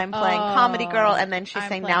 I'm playing comedy girl, and then she's I'm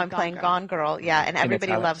saying playing now I'm Gone playing Girl. Gone Girl. Yeah, and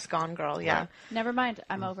everybody italics. loves Gone Girl. Yeah. Never mind.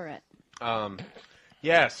 I'm over it.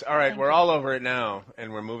 Yes. All right. Thank We're you. all over it now,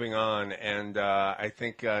 and we're moving on. And I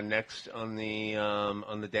think next on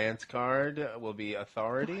the dance card will be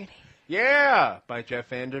Authority. Yeah, by Jeff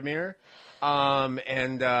Vandermeer.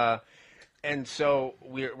 And so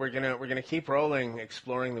we're gonna keep rolling,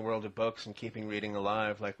 exploring the world of books and keeping reading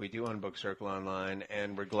alive like we do on Book Circle Online.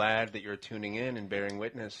 And we're glad that you're tuning in and bearing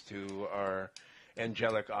witness to our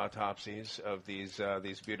angelic autopsies of these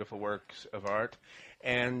beautiful works of art.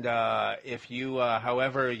 And if you,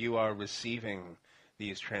 however, you are receiving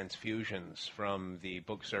these transfusions from the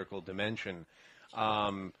Book Circle dimension,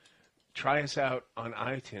 try us out on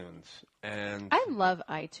iTunes. And I love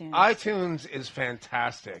iTunes. iTunes is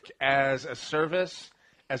fantastic as a service,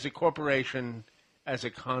 as a corporation, as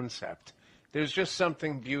a concept. There's just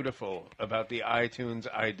something beautiful about the iTunes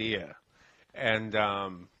idea, and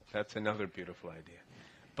that's another beautiful idea.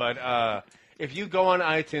 But if you go on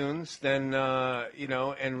iTunes, then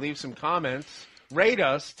and leave some comments, rate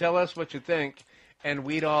us, tell us what you think, and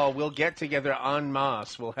we'll get together en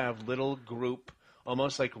masse. We'll have little group,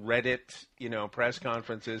 almost like Reddit, press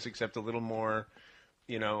conferences, except a little more,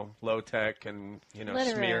 low tech and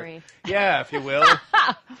Literary. smear. Yeah, if you will.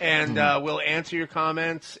 And we'll answer your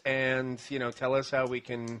comments and tell us how we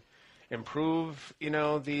can improve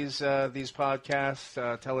these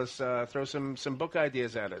podcasts. Tell us, throw some book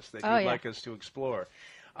ideas at us that you'd like us to explore.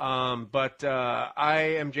 But I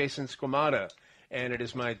am Jason Squamata, and it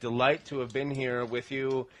is my delight to have been here with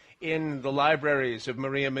you in the libraries of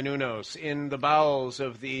Maria Menounos, in the bowels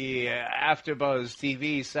of the AfterBuzz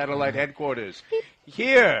TV satellite headquarters,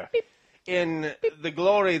 here in the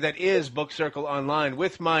glory that is Book Circle Online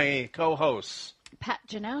with my co-hosts, Pat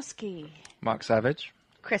Janowski. Mark Savage.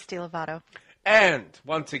 Christy Lovato. and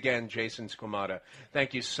once again, Jason Squamata.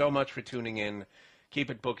 Thank you so much for tuning in.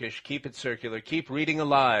 Keep it bookish, keep it circular, keep reading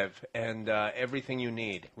alive, and everything you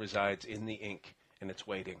need resides in the ink, and it's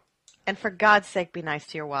waiting. And for God's sake, be nice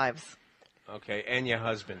to your wives. Okay, and your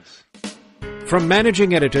husbands. From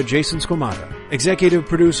managing editor Jason Squamata, executive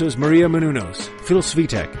producers Maria Menounos, Phil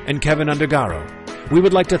Svitek, and Kevin Undergaro, we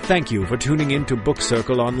would like to thank you for tuning in to Book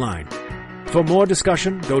Circle Online. For more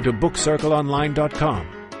discussion, go to bookcircleonline.com.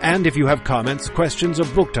 And if you have comments, questions, or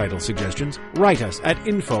book title suggestions, write us at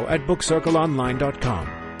info@bookcircleonline.com.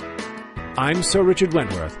 I'm Sir Richard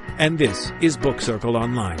Wentworth, and this is Book Circle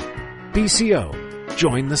Online. BCO,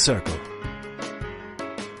 join the circle.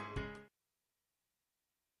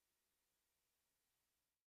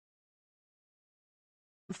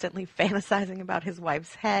 Constantly fantasizing about his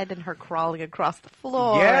wife's head and her crawling across the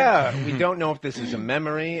floor. Yeah, we don't know if this is a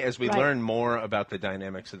memory. As we Right. learn more about the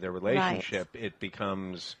dynamics of their relationship, it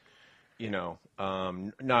becomes,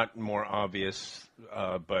 not more obvious,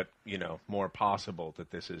 but, more possible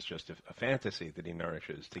that this is just a fantasy that he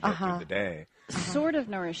nourishes to get through the day. Sort of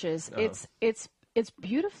nourishes. It's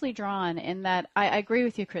beautifully drawn in that I agree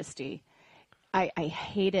with you, Christy. I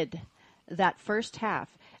hated that first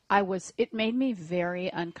half. It made me very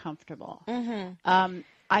uncomfortable.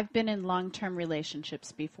 I've been in long-term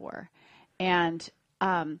relationships before, and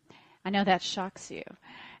I know that shocks you.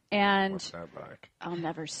 And What's that like? I'll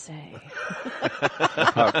never say.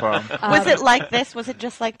 Apart from Was it like this? Was it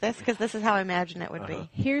just like this? Because this is how I imagine it would be.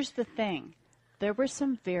 Here's the thing. There were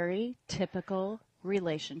some very typical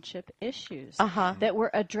relationship issues that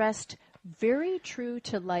were addressed very true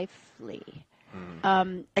to lifely.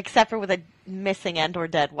 Except for with a missing and or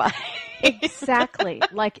dead wife. Exactly.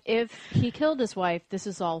 Like if he killed his wife, this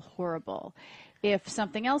is all horrible. If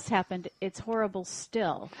something else happened, it's horrible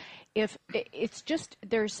still. If it's just,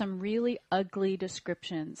 there's some really ugly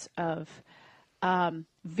descriptions of,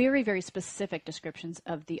 very, very specific descriptions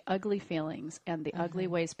of the ugly feelings and the ugly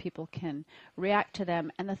ways people can react to them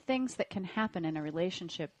and the things that can happen in a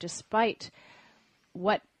relationship despite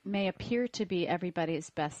what may appear to be everybody's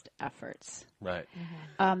best efforts. Right.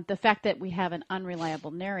 The fact that we have an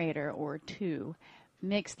unreliable narrator or two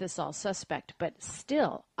makes this all suspect. But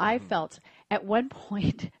still, I felt at one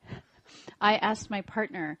point, I asked my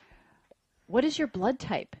partner, what is your blood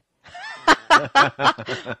type?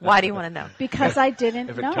 Why do you want to know? Because I didn't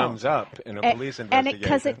If know. it comes up in a police And investigation.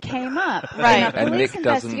 because it came up. Right. In a And police Nick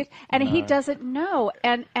doesn't investigation. And he know. doesn't know.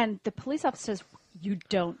 And the police officer says, you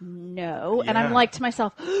don't know? And I'm Yeah. like to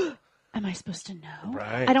myself, am I supposed to know?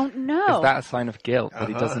 Right. I don't know. is that a sign of guilt that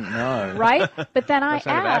he doesn't know? Right? But then I Or a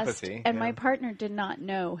sign of asked, apathy, and yeah. my partner did not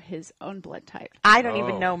know his own blood type. I don't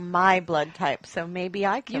even know my blood type, so maybe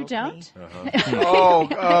I You killed don't? me.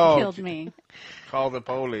 Oh, Killed me. call the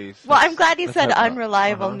police. Well, I'm glad you said That's not-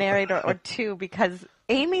 unreliable narrator or two because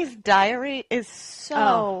Amy's diary is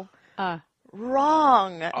so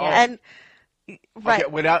wrong. And Right.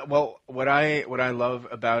 Okay, what I love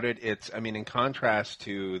about it, I mean, in contrast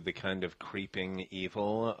to the kind of creeping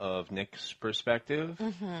evil of Nick's perspective,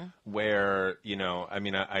 where, I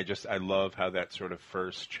mean, I love how that sort of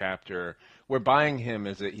first chapter, we're buying him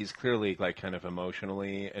as he's clearly like kind of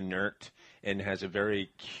emotionally inert and has a very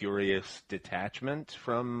curious detachment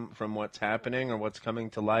from what's happening or what's coming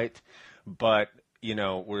to light, but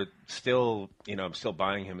we're still, I'm still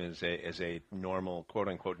buying him as a normal, quote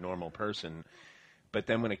unquote, normal person. But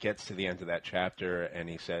then when it gets to the end of that chapter and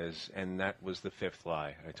he says, and that was the fifth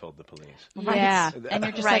lie I told the police. Yeah, and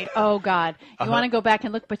you're just like, oh, God. You want to go back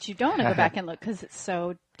and look, but you don't want to go back and look because it's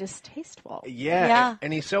so distasteful. Yeah.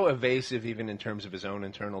 And he's so evasive even in terms of his own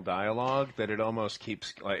internal dialogue that it almost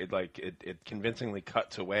keeps, it convincingly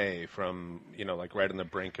cuts away from, like right on the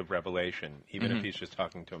brink of revelation, even if he's just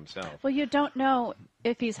talking to himself. Well, you don't know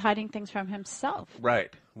if he's hiding things from himself.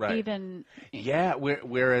 Right. Even. Yeah,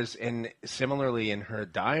 whereas similarly in her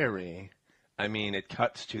diary, I mean, it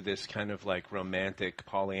cuts to this kind of like romantic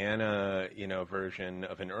Pollyanna, version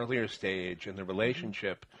of an earlier stage in the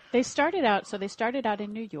relationship. They started out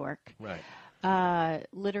in New York. Right.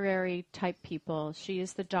 Literary type people. She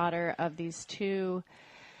is the daughter of these two,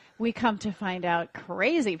 we come to find out,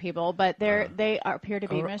 crazy people, but they appear to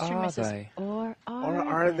be Mr. and Mrs. Or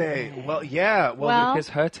are they? Well, yeah. Well, because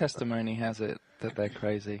her testimony has it that they're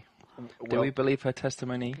crazy. Do we believe her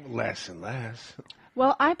testimony? Less and less.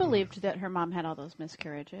 Well, I believed that her mom had all those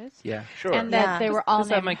miscarriages. Yeah. Sure. And that they were all Does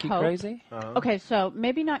that named make you Hope. crazy? Okay, so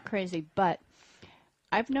maybe not crazy, but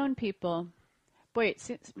I've known people. Boy,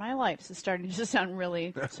 my life is starting to sound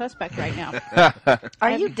really suspect right now.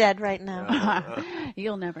 Are you dead right now?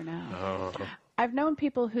 You'll never know. Oh. I've known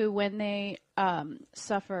people who, when they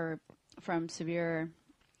suffer from severe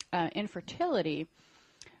infertility,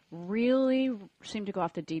 really seem to go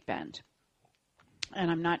off the deep end.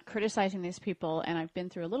 And I'm not criticizing these people, and I've been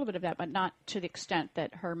through a little bit of that, but not to the extent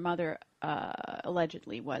that her mother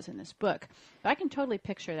allegedly was in this book. But I can totally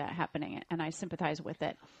picture that happening, and I sympathize with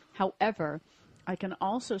it. However, I can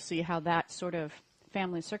also see how that sort of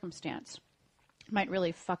family circumstance might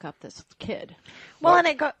really fuck up this kid. Well, and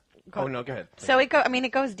it go No, go ahead. So it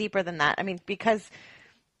goes deeper than that. I mean, because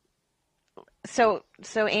so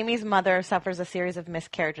Amy's mother suffers a series of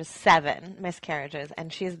miscarriages, 7 miscarriages,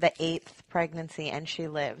 and she's the 8th pregnancy, and she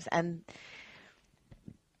lives. And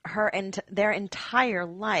their entire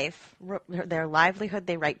life, their livelihood,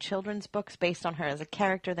 they write children's books based on her as a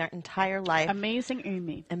character. Their entire life, Amazing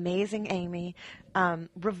Amy,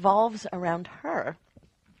 revolves around her.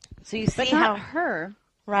 So you see but not her,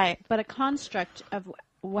 right? But a construct of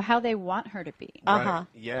how they want her to be. Right.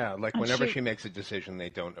 Yeah, like whenever she makes a decision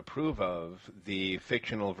they don't approve of, the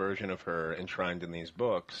fictional version of her enshrined in these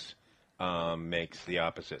books makes the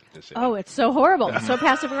opposite decision. Oh, it's so horrible. It's so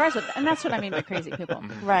passive-aggressive. And that's what I mean by crazy people.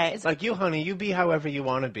 Right. It's like, you, honey, you be however you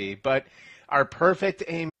want to be, but our perfect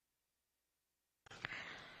Amy...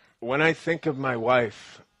 When I think of my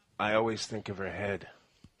wife, I always think of her head,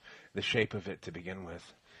 the shape of it to begin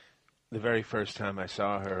with. The very first time I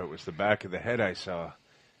saw her, it was the back of the head I saw,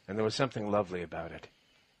 and there was something lovely about it,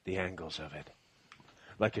 the angles of it,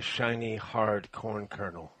 like a shiny, hard corn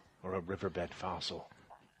kernel or a riverbed fossil.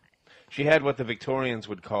 She had what the Victorians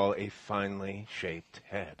would call a finely shaped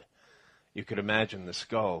head. You could imagine the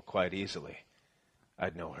skull quite easily.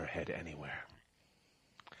 I'd know her head anywhere.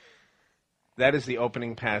 That is the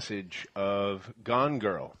opening passage of Gone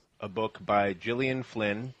Girl, a book by Gillian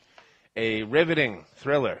Flynn, a riveting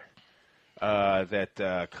thriller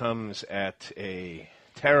that comes at a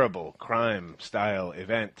terrible crime-style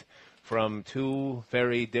event from 2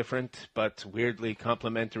 very different but weirdly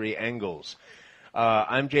complementary angles.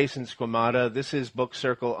 I'm Jason Squamata. This is Book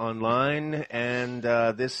Circle Online, and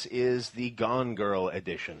this is the Gone Girl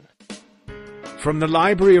edition. From the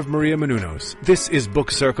Library of Maria Menounos, this is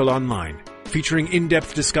Book Circle Online, featuring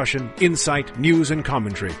in-depth discussion, insight, news, and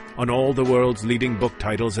commentary on all the world's leading book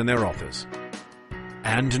titles and their authors.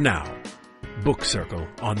 And now, Book Circle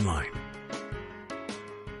Online.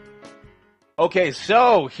 Okay,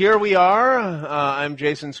 so here we are. I'm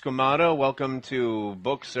Jason Squamata. Welcome to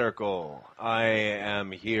Book Circle. I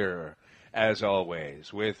am here, as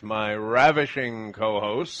always, with my ravishing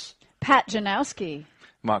co-hosts, Pat Janowski.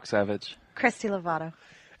 Mark Savage. Christy Lovato.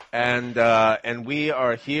 And we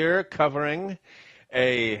are here covering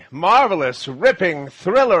a marvelous, ripping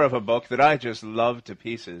thriller of a book that I just love to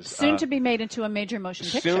pieces. Soon to be made into a major motion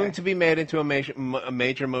picture. Soon to be made into a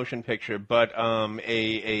major motion picture, but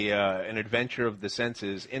an adventure of the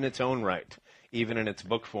senses in its own right, even in its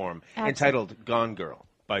book form, entitled Gone Girl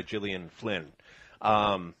by Gillian Flynn.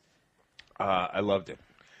 I loved it.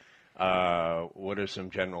 What are some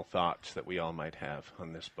general thoughts that we all might have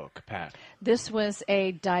on this book? Pat? This was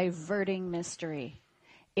a diverting mystery.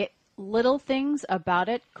 Little things about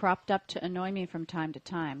it cropped up to annoy me from time to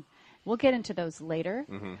time. We'll get into those later.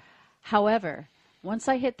 However, once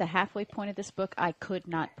I hit the halfway point of this book, I could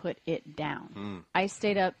not put it down. I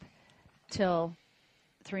stayed up till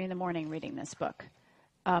 3 a.m. reading this book.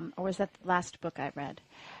 Or was that the last book I read?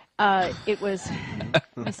 It was.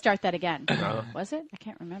 Let me start that again. Was it? I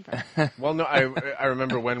can't remember. Well, no, I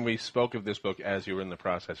remember when we spoke of this book as you were in the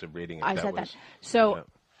process of reading it. I said that. So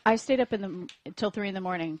I stayed up until 3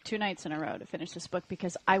 a.m. 2 nights in a row to finish this book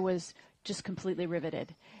because I was just completely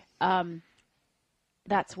riveted.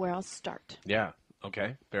 That's where I'll start. Yeah.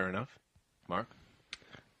 Okay. Fair enough. Mark?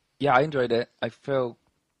 Yeah, I enjoyed it. I feel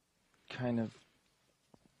kind of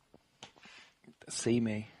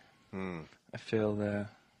seamy. I feel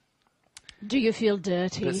Do you feel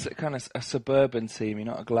dirty? it's kind of a suburban seamy,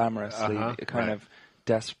 not a glamorous seamy. A kind of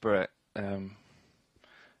desperate, kind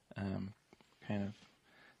of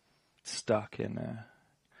stuck in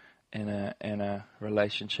a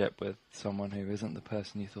relationship with someone who isn't the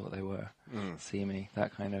person you thought they were. Seamy,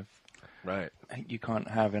 that kind of. Right. You can't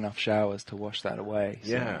have enough showers to wash that away.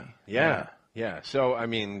 Yeah. So, I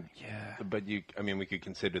mean, but we could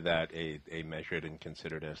consider that a measured and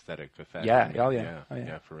considered aesthetic effect. Yeah.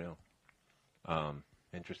 Yeah, for real.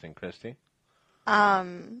 Interesting. Christy?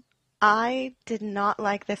 I did not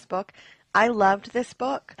like this book. I loved this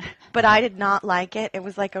book, but I did not like it. It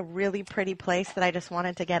was like a really pretty place that I just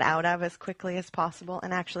wanted to get out of as quickly as possible.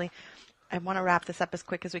 And actually, I want to wrap this up as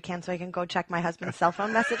quick as we can so I can go check my husband's cell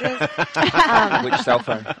phone messages. Which cell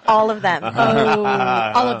phone? All of them.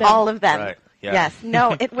 All of them. Right. Yeah. Yes.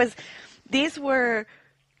 No, it was. These were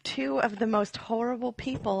two of the most horrible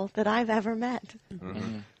people that I've ever met.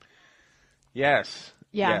 Yes.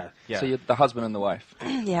 Yeah. So you're the husband and the wife,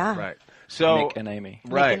 Yeah. Right. So Nick and Amy.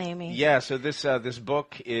 Right. Nick and Amy. Yeah. So this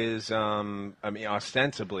book is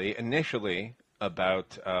ostensibly initially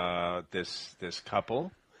about this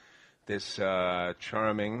couple, this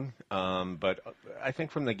charming but I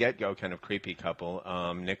think from the get-go kind of creepy couple,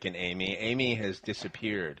 Nick and Amy. Amy has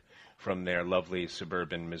disappeared from their lovely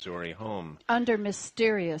suburban Missouri home. Under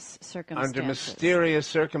mysterious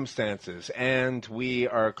circumstances. And we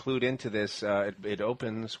are clued into this. It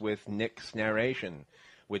opens with Nick's narration,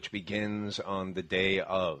 which begins on the day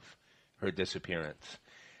of her disappearance.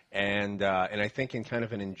 And I think in kind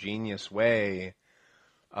of an ingenious way,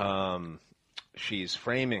 she's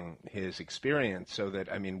framing his experience so that,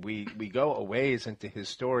 we go a ways into his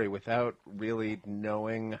story without really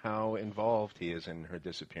knowing how involved he is in her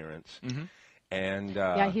disappearance.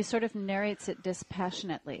 And he sort of narrates it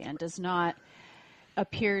dispassionately and does not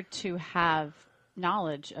appear to have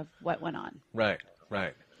knowledge of what went on. Right.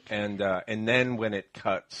 And then when it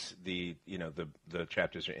cuts, the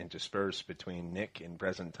chapters are interspersed between Nick in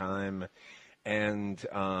present time and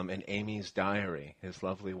Amy's diary, his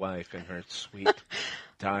lovely wife, and her sweet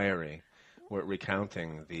diary, were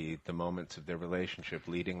recounting the moments of their relationship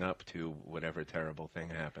leading up to whatever terrible thing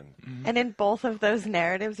happened. And in both of those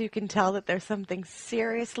narratives, you can tell that there's something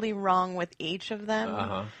seriously wrong with each of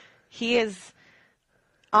them. He is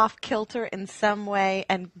off kilter in some way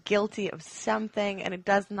and guilty of something, and it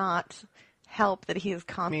does not help that he is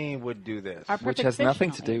Me would do this. Which has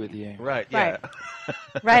nothing to do with you. Right, yeah.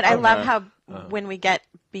 Right. I love how when we get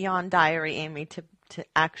beyond diary Amy to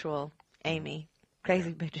actual Amy,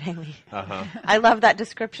 crazy bitch Amy. I love that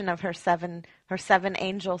description of her seven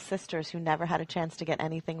angel sisters who never had a chance to get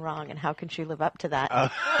anything wrong, and how can she live up to that?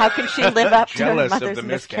 How can she live up to her Jealous of mother's the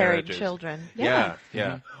miscarried miscarriages. children? Yeah.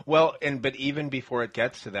 Well, but even before it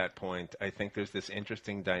gets to that point, I think there's this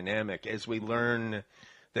interesting dynamic as we learn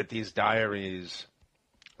that these diaries,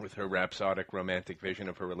 with her rhapsodic romantic vision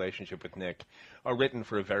of her relationship with Nick, are written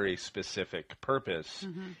for a very specific purpose.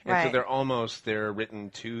 And Right. so they're written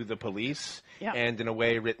to the police and in a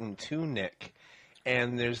way written to Nick.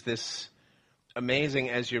 And there's this amazing,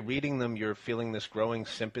 as you're reading them, you're feeling this growing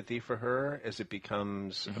sympathy for her as it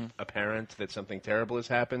becomes apparent that something terrible has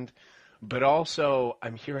happened. But also,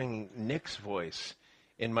 I'm hearing Nick's voice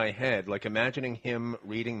in my head, like imagining him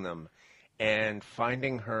reading them and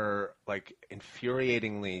finding her like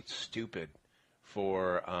infuriatingly stupid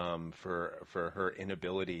for her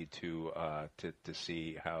inability to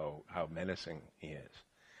see how menacing he is.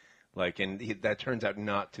 That turns out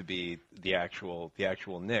not to be the actual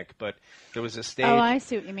Nick, but there was a stage. Oh, I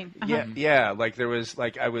see what you mean. Yeah. Like there was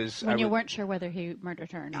When you weren't sure whether he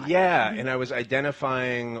murdered her or not. Yeah, and I was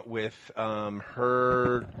identifying with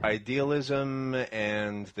her idealism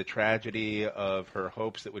and the tragedy of her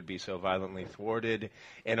hopes that would be so violently thwarted,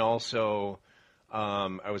 and also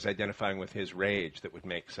I was identifying with his rage that would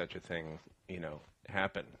make such a thing,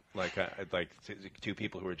 happen. Like two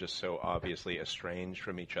people who are just so obviously estranged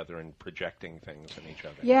from each other and projecting things on each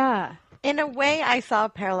other. Yeah. In a way, I saw a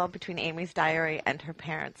parallel between Amy's diary and her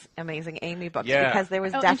parents' Amazing Amy books Yeah. because there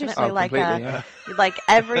was interesting. definitely like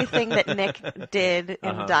everything that Nick did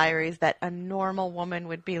in diaries that a normal woman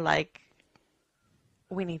would be like,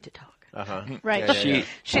 we need to talk. Right.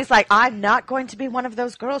 She's like, I'm not going to be one of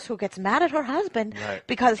those girls who gets mad at her husband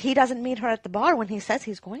because he doesn't meet her at the bar when he says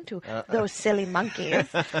he's going to. Those silly monkeys.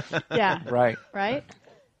 Yeah. Right. Right?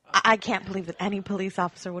 I can't believe that any police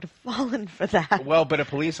officer would have fallen for that. Well, but a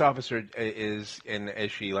police officer is,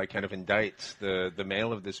 as she like kind of indicts the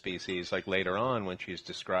male of the species, like later on when she's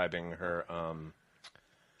describing her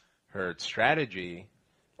her strategy,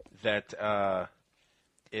 that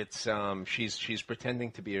it's she's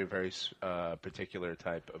pretending to be a very particular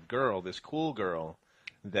type of girl, this cool girl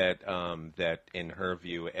that that in her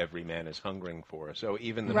view every man is hungering for. So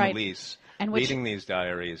even the police reading these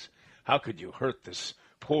diaries, how could you hurt this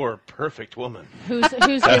poor perfect woman who's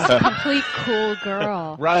this complete cool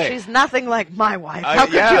girl? Right. She's nothing like my wife. How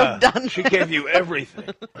could you have done She gave you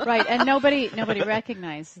everything. Right, and nobody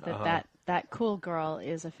recognizes that cool girl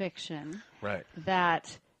is a fiction. Right.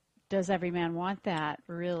 That does every man want that,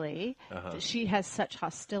 really? She has such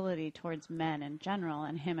hostility towards men in general,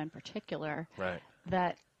 and him in particular,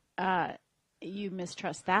 that you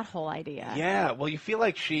mistrust that whole idea. Yeah, well, you feel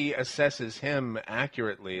like she assesses him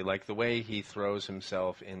accurately, like the way he throws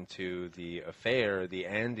himself into the affair, the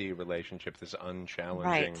Andy relationship, this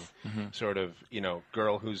unchallenging sort of,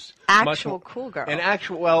 girl who's cool girl. An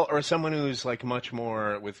or someone who's like much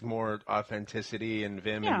more, with more authenticity and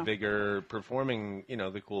vim and vigor, performing,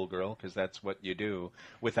 the cool girl, because that's what you do,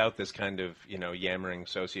 without this kind of, yammering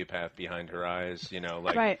sociopath behind her eyes,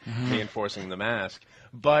 reinforcing the mask.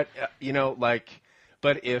 But,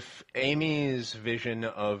 but if Amy's vision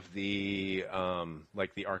of the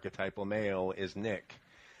the archetypal male is Nick,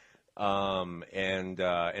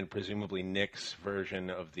 and presumably Nick's version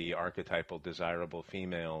of the archetypal desirable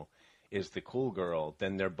female is the cool girl,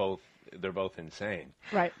 then they're both insane.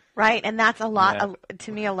 Right. Right, and that's a lot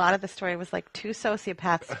to me. A lot of the story was like two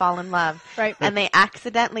sociopaths fall in love, and they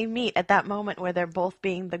accidentally meet at that moment where they're both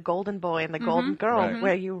being the golden boy and the golden girl,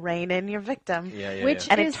 where you rein in your victim.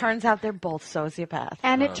 It turns out they're both sociopaths,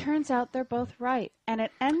 and it turns out they're both right, and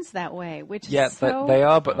it ends that way, which is so... but they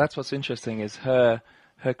are. But that's what's interesting is her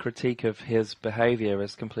critique of his behavior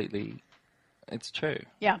is completely, it's true.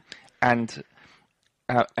 Yeah, and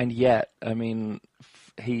yet, I mean,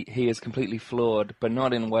 he is completely flawed, but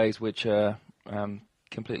not in ways which are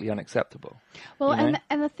completely unacceptable. Well,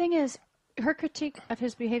 and the thing is, her critique of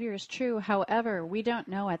his behavior is true. However, we don't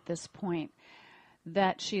know at this point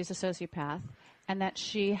that she is a sociopath and that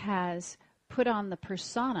she has put on the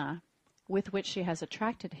persona with which she has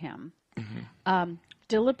attracted him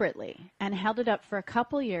deliberately and held it up for a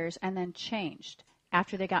couple years and then changed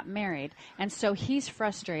after they got married. And so he's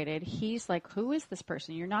frustrated. He's like, who is this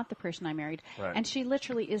person? You're not the person I married. Right. And she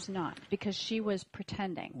literally is not, because she was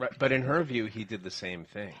pretending. Right. But in her view, he did the same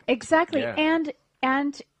thing. Exactly. Yeah.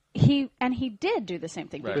 And he did do the same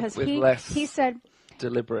thing, because he said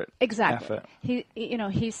deliberate effort.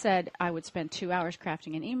 He said, I would spend 2 hours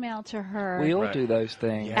crafting an email to her. We all do those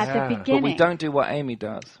things at the beginning, but we don't do what Amy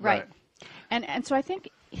does. Right. And so I think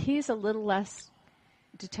he's a little less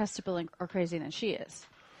detestable or crazy than she is.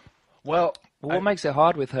 Well, what makes it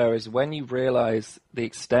hard with her is when you realize the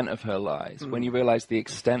extent of her lies, when you realize the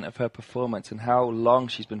extent of her performance and how long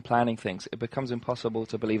she's been planning things, it becomes impossible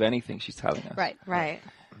to believe anything she's telling us. Right.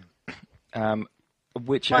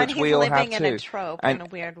 Which he's we all have living too. in a trope in a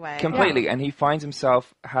weird way. Completely, and he finds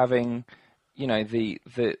himself having, the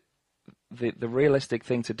realistic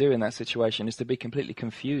thing to do in that situation is to be completely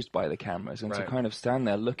confused by the cameras and to kind of stand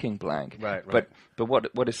there looking blank. Right. But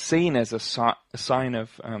what is seen as a sign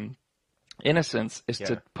of innocence is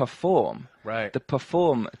to perform. Right. To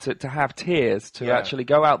perform, to have tears, to actually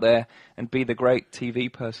go out there and be the great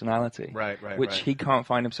TV personality. Right. Which he can't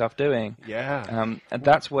find himself doing. Yeah. And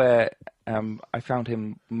that's where I found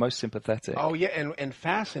him most sympathetic. Oh, yeah, and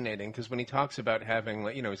fascinating, because when he talks about having,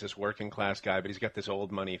 he's this working class guy, but he's got this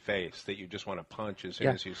old money face that you just want to punch as soon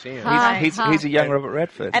as you see him. He's a young Robert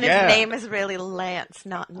Redford. And his name is really Lance,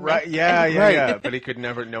 not Nick. Right, yeah. But he could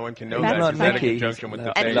never, no one can know that, because that in conjunction with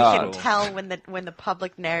the face. And you can tell when the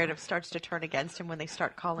public narrative starts to turn against him when they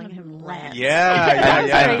start calling him Lance.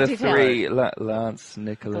 Yeah. And the three, Lance,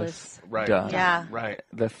 Nicholas, Dunn. Yeah. Right.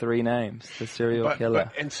 The three names, the serial killer.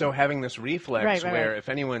 And so having this reflex where if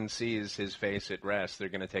anyone sees his face at rest, they're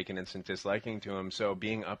going to take an instant disliking to him. So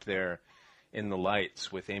being up there in the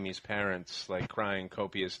lights with Amy's parents, like crying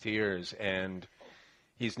copious tears, and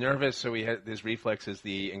he's nervous, so his reflex is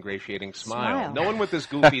the ingratiating smile. No one with this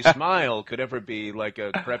goofy smile could ever be like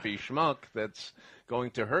a preppy schmuck that's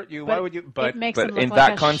going to hurt you. Why would you? But But in like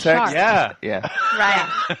that a context, shark. yeah,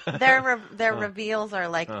 Right. Their reveals are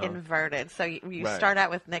like inverted. So you Right. start out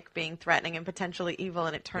with Nick being threatening and potentially evil,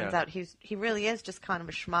 and it turns out he really is just kind of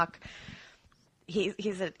a schmuck.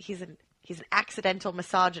 He's an accidental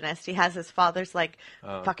misogynist. He has his father's like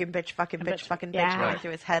fucking bitch Yeah. going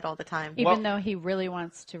through his head all the time. Even though he really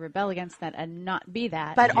wants to rebel against that and not be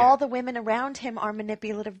that. But all the women around him are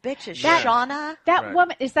manipulative bitches. Shauna. That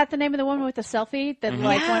woman, is that the name of the woman with the selfie that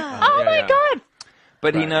like went, Yeah. oh my God.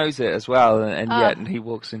 but he knows it as well, and yet he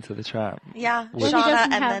walks into the trap. Yeah, Well, Shauna, he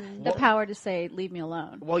doesn't and have then the power to say, leave me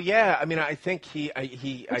alone. Well, yeah. I mean, I think Which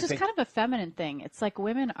is kind of a feminine thing. It's like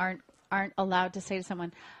women aren't allowed to say to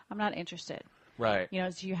someone, I'm not interested. right. You know,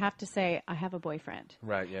 so you have to say, I have a boyfriend.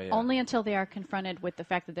 Right. Yeah. Only until they are confronted with the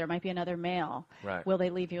fact that there might be another male Right. will they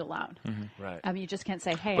leave you alone. Right. You just can't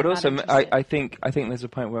say, hey, But I'm also, not interested. I think there's a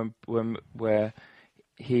point where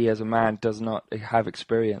he, as a man, does not have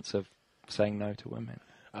experience of saying no to women.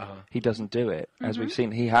 He doesn't do it. As we've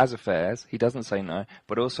seen, he has affairs. He doesn't say no.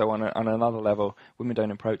 But also, on another level, women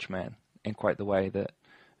don't approach men in quite the way that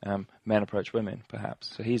men approach women,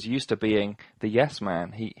 perhaps. So he's used to being the yes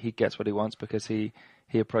man. He gets what he wants because he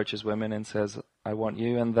approaches women and says, I want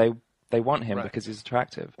you, and they want him because he's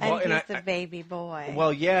attractive. and Well, and he's the baby boy.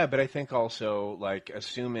 Well, yeah, but I think also, like,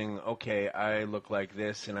 assuming, okay, I look like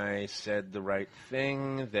this and I said the right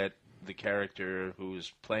thing that the character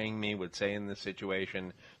who's playing me would say in this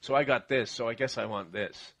situation, so I got this, so I guess I want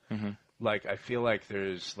this. Like, I feel like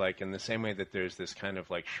there's, like, in the same way that there's this kind of,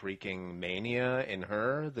 like, shrieking mania in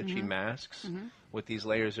her that she masks with these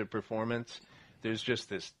layers of performance, there's just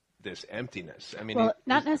this emptiness. I mean, well,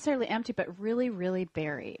 not necessarily empty, but really, really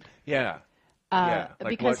buried. yeah. Yeah. Like,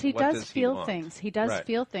 Because he what does he feel want? things. He does Right.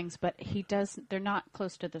 feel things, but they're not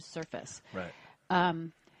close to the surface. Right.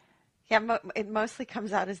 Yeah, it mostly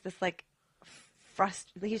comes out as this like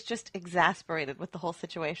he's just exasperated with the whole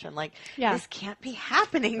situation. Like, this can't be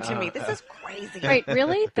happening to me. This is crazy. Wait,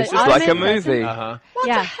 really? This is like a movie. What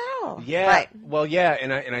Yeah. the hell? Yeah. Right. Well, yeah,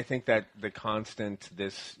 and I think that the constant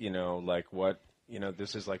this, like what,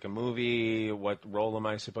 this is like a movie. What role am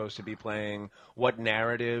I supposed to be playing? What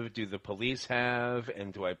narrative do the police have,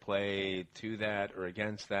 and do I play to that or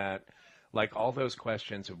against that? Like all those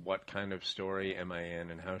questions of what kind of story am I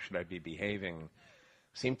in and how should I be behaving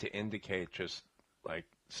seem to indicate just like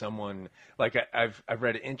someone like I've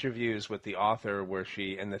read interviews with the author where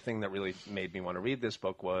and the thing that really made me want to read this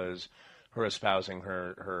book was her espousing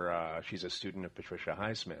her she's a student of Patricia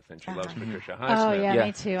Highsmith and she loves Patricia Highsmith. Oh, yeah, Yeah.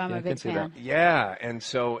 me too. I'm Yeah, a I can big see fan. that. Yeah, and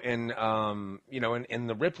so in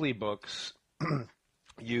the Ripley books,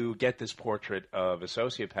 you get this portrait of a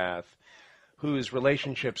sociopath whose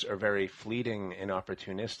relationships are very fleeting and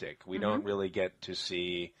opportunistic. We don't really get to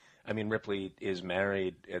see. I mean, Ripley is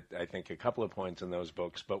married at I think a couple of points in those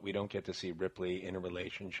books, but we don't get to see Ripley in a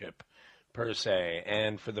relationship per se.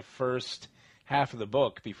 And for the first half of the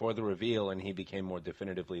book, before the reveal, and he became more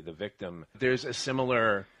definitively the victim, there's a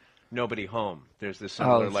similar nobody home. There's this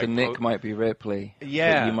similar So Nick might be Ripley.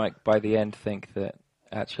 Yeah. But you might, by the end, think that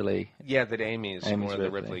actually... Yeah, that Amy's more the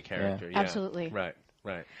Ripley, Ripley character. yeah. Yeah. Absolutely. Right.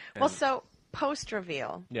 Well, And- so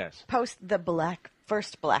post-reveal, yes. post the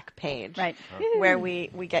first black page, Right. where we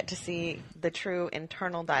get to see the true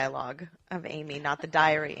internal dialogue of Amy, not the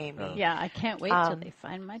diary Amy. Yeah, I can't wait till they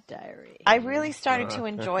find my diary. I really started to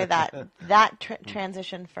enjoy that.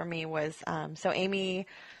 Transition for me was so Amy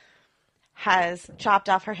has chopped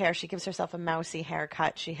off her hair. She gives herself a mousy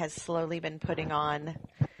haircut. She has slowly been putting on,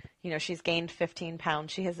 she's gained 15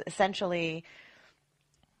 pounds. She has essentially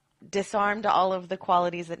disarmed all of the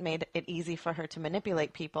qualities that made it easy for her to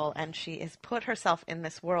manipulate people, and she has put herself in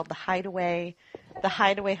this world, the hideaway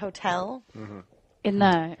hotel in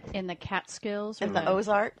the Catskills or in the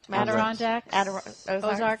Ozarks, Adirondacks,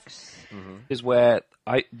 Ozarks. Is where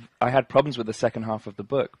I had problems with the second half of the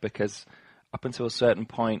book because up until a certain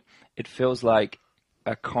point, it feels like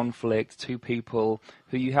a conflict, two people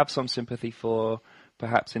who you have some sympathy for,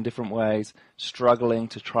 perhaps in different ways, struggling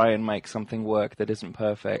to try and make something work that isn't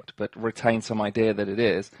perfect, but retain some idea that it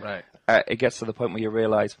is. Right. It gets to the point where you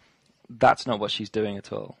realize that's not what she's doing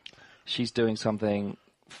at all. She's doing something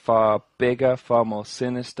far bigger, far more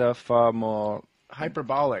sinister, far more...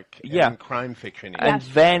 Hyperbolic. Yeah. And crime fiction. And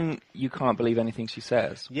then you can't believe anything she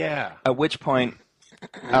says. Yeah. At which point,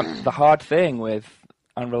 the hard thing with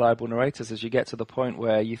unreliable narrators is you get to the point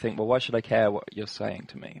where you think, well, why should I care what you're saying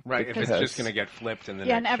to me? Right, if Because it's just going to get flipped in the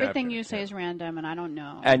Yeah, next and everything chapter. you say is random, and I don't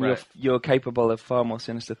know. and Right. you're capable of far more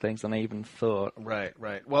sinister things than I even thought. Right,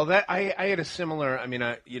 right. Well, that I had a similar. I mean,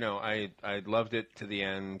 I loved it to the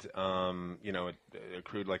end. It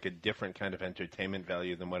accrued like a different kind of entertainment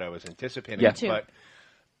value than what I was anticipating. Yeah. Me too. But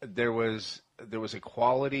there was a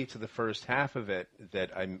quality to the first half of it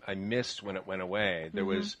that I missed when it went away. There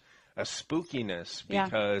was a spookiness Yeah.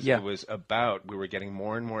 because Yeah. it was we were getting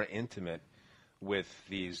more and more intimate with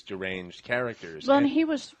these deranged characters. Well, and he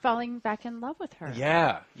was falling back in love with her.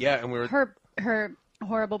 Yeah, and we were Her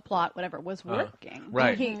horrible plot, whatever, was working.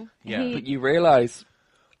 right. He, But you realize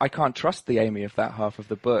I can't trust the Amy of that half of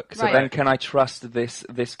the book. So Right. then can I trust this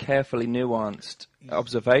carefully nuanced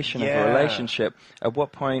observation of Yeah. a relationship? At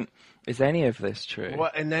what point is any of this true? Well,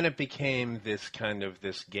 and then it became this kind of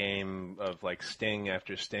this game of like sting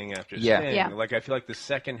after sting after Yeah. sting. Yeah. Like I feel like the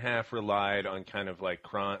second half relied on kind of like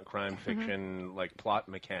crime fiction, like plot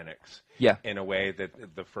mechanics. Yeah. In a way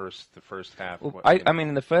that the first half. Well, I mean,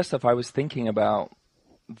 in the first half, I was thinking about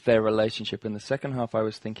their relationship. In the second half, I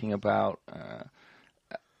was thinking about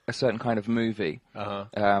a certain kind of movie.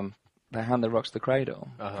 The Hand That Rocks the Cradle.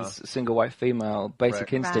 This single white female, Basic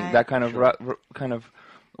Right. Instinct. Right. That kind of kind of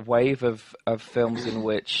wave of films in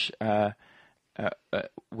which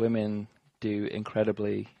women do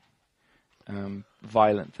incredibly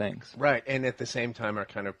violent things. Right, and at the same time are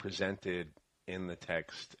kind of presented in the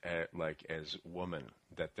text like as woman,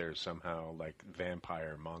 that there's somehow like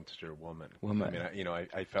vampire monster woman. Woman. I mean,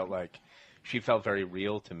 I felt like she felt very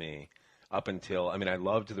real to me. Up until, I mean, I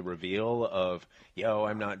loved the reveal of, yo,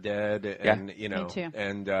 I'm not dead, and Me too.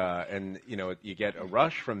 and you get a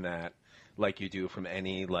rush from that, like you do from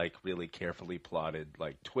any like really carefully plotted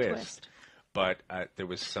like twist. But there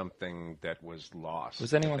was something that was lost.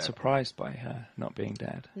 Was anyone at that surprised by her not being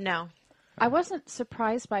dead? No. I wasn't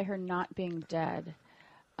surprised by her not being dead.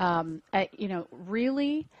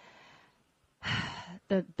 Really,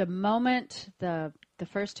 the moment the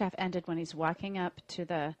first half ended when he's walking up to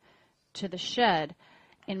the shed,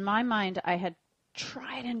 in my mind, I had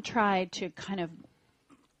tried to kind of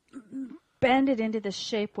bend it into this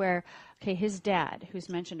shape where, okay, his dad, who's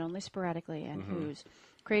mentioned only sporadically and who's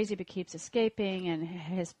crazy but keeps escaping, and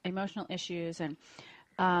his emotional issues, and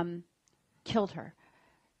killed her.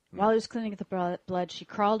 While he was cleaning up the blood, she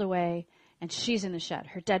crawled away, and she's in the shed.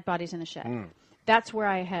 Her dead body's in the shed. That's where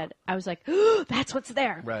I was like, oh, that's what's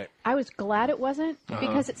there. Right. I was glad it wasn't,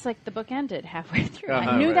 because it's like the book ended halfway through.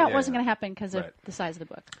 I knew that wasn't going to happen because of the size of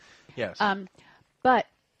the book. Yes. But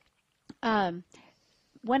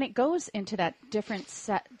when it goes into that different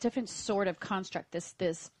sort of construct,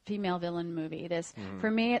 this female villain movie,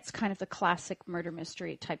 for me, it's kind of the classic murder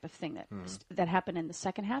mystery type of thing that happened in the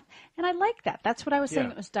second half, and I like that. That's what I was saying.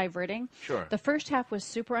 Yeah. It was diverting. Sure. The first half was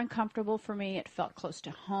super uncomfortable for me. It felt close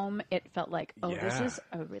to home. It felt like, this Yeah. is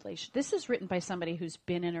a relation. This is written by somebody who's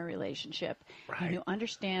been in a relationship and who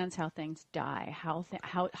understands how things die, how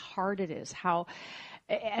hard it is,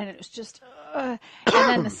 and it was just, and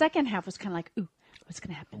then the second half was kind of like, ooh, what's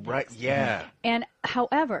going to happen right. next? Yeah. And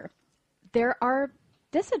however, there are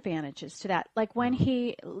disadvantages to that. Like when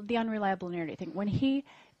the unreliable narrative thing, when he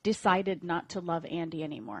decided not to love Andy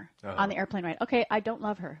anymore on the airplane ride. Okay, I don't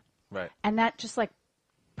love her. Right. And that just like,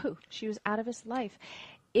 poof, she was out of his life.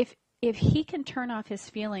 If he can turn off his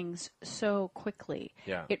feelings so quickly,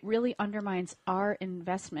 it really undermines our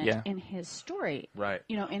investment in his story. Right.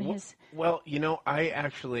 His... Well, I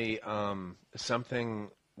actually, something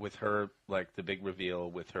with her, like the big reveal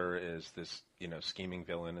with her is this, scheming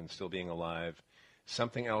villain and still being alive.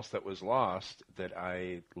 Something else that was lost that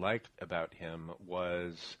I liked about him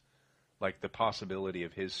was like the possibility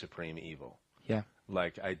of his supreme evil. Yeah.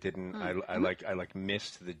 Like I didn't, I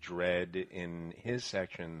missed the dread in his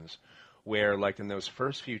sections where like in those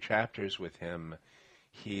first few chapters with him,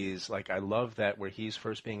 he's like, I love that where he's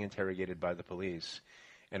first being interrogated by the police.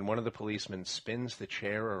 And one of the policemen spins the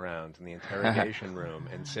chair around in the interrogation room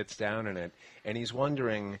and sits down in it. And he's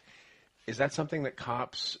wondering, is that something that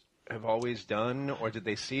cops have always done? Or did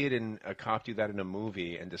they see it in a cop do that in a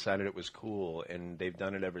movie and decided it was cool and they've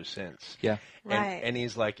done it ever since? Yeah. Right. And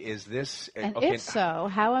he's like, is this... And okay, if so,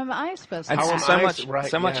 how am I supposed to? And How am so I much, right,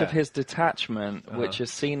 so much yeah. of his detachment, which is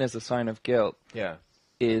seen as a sign of guilt, yeah.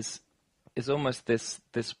 is almost this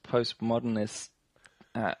postmodernist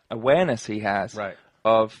awareness he has Right.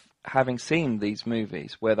 of having seen these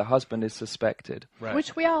movies where the husband is suspected. Right.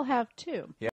 Which we all have too.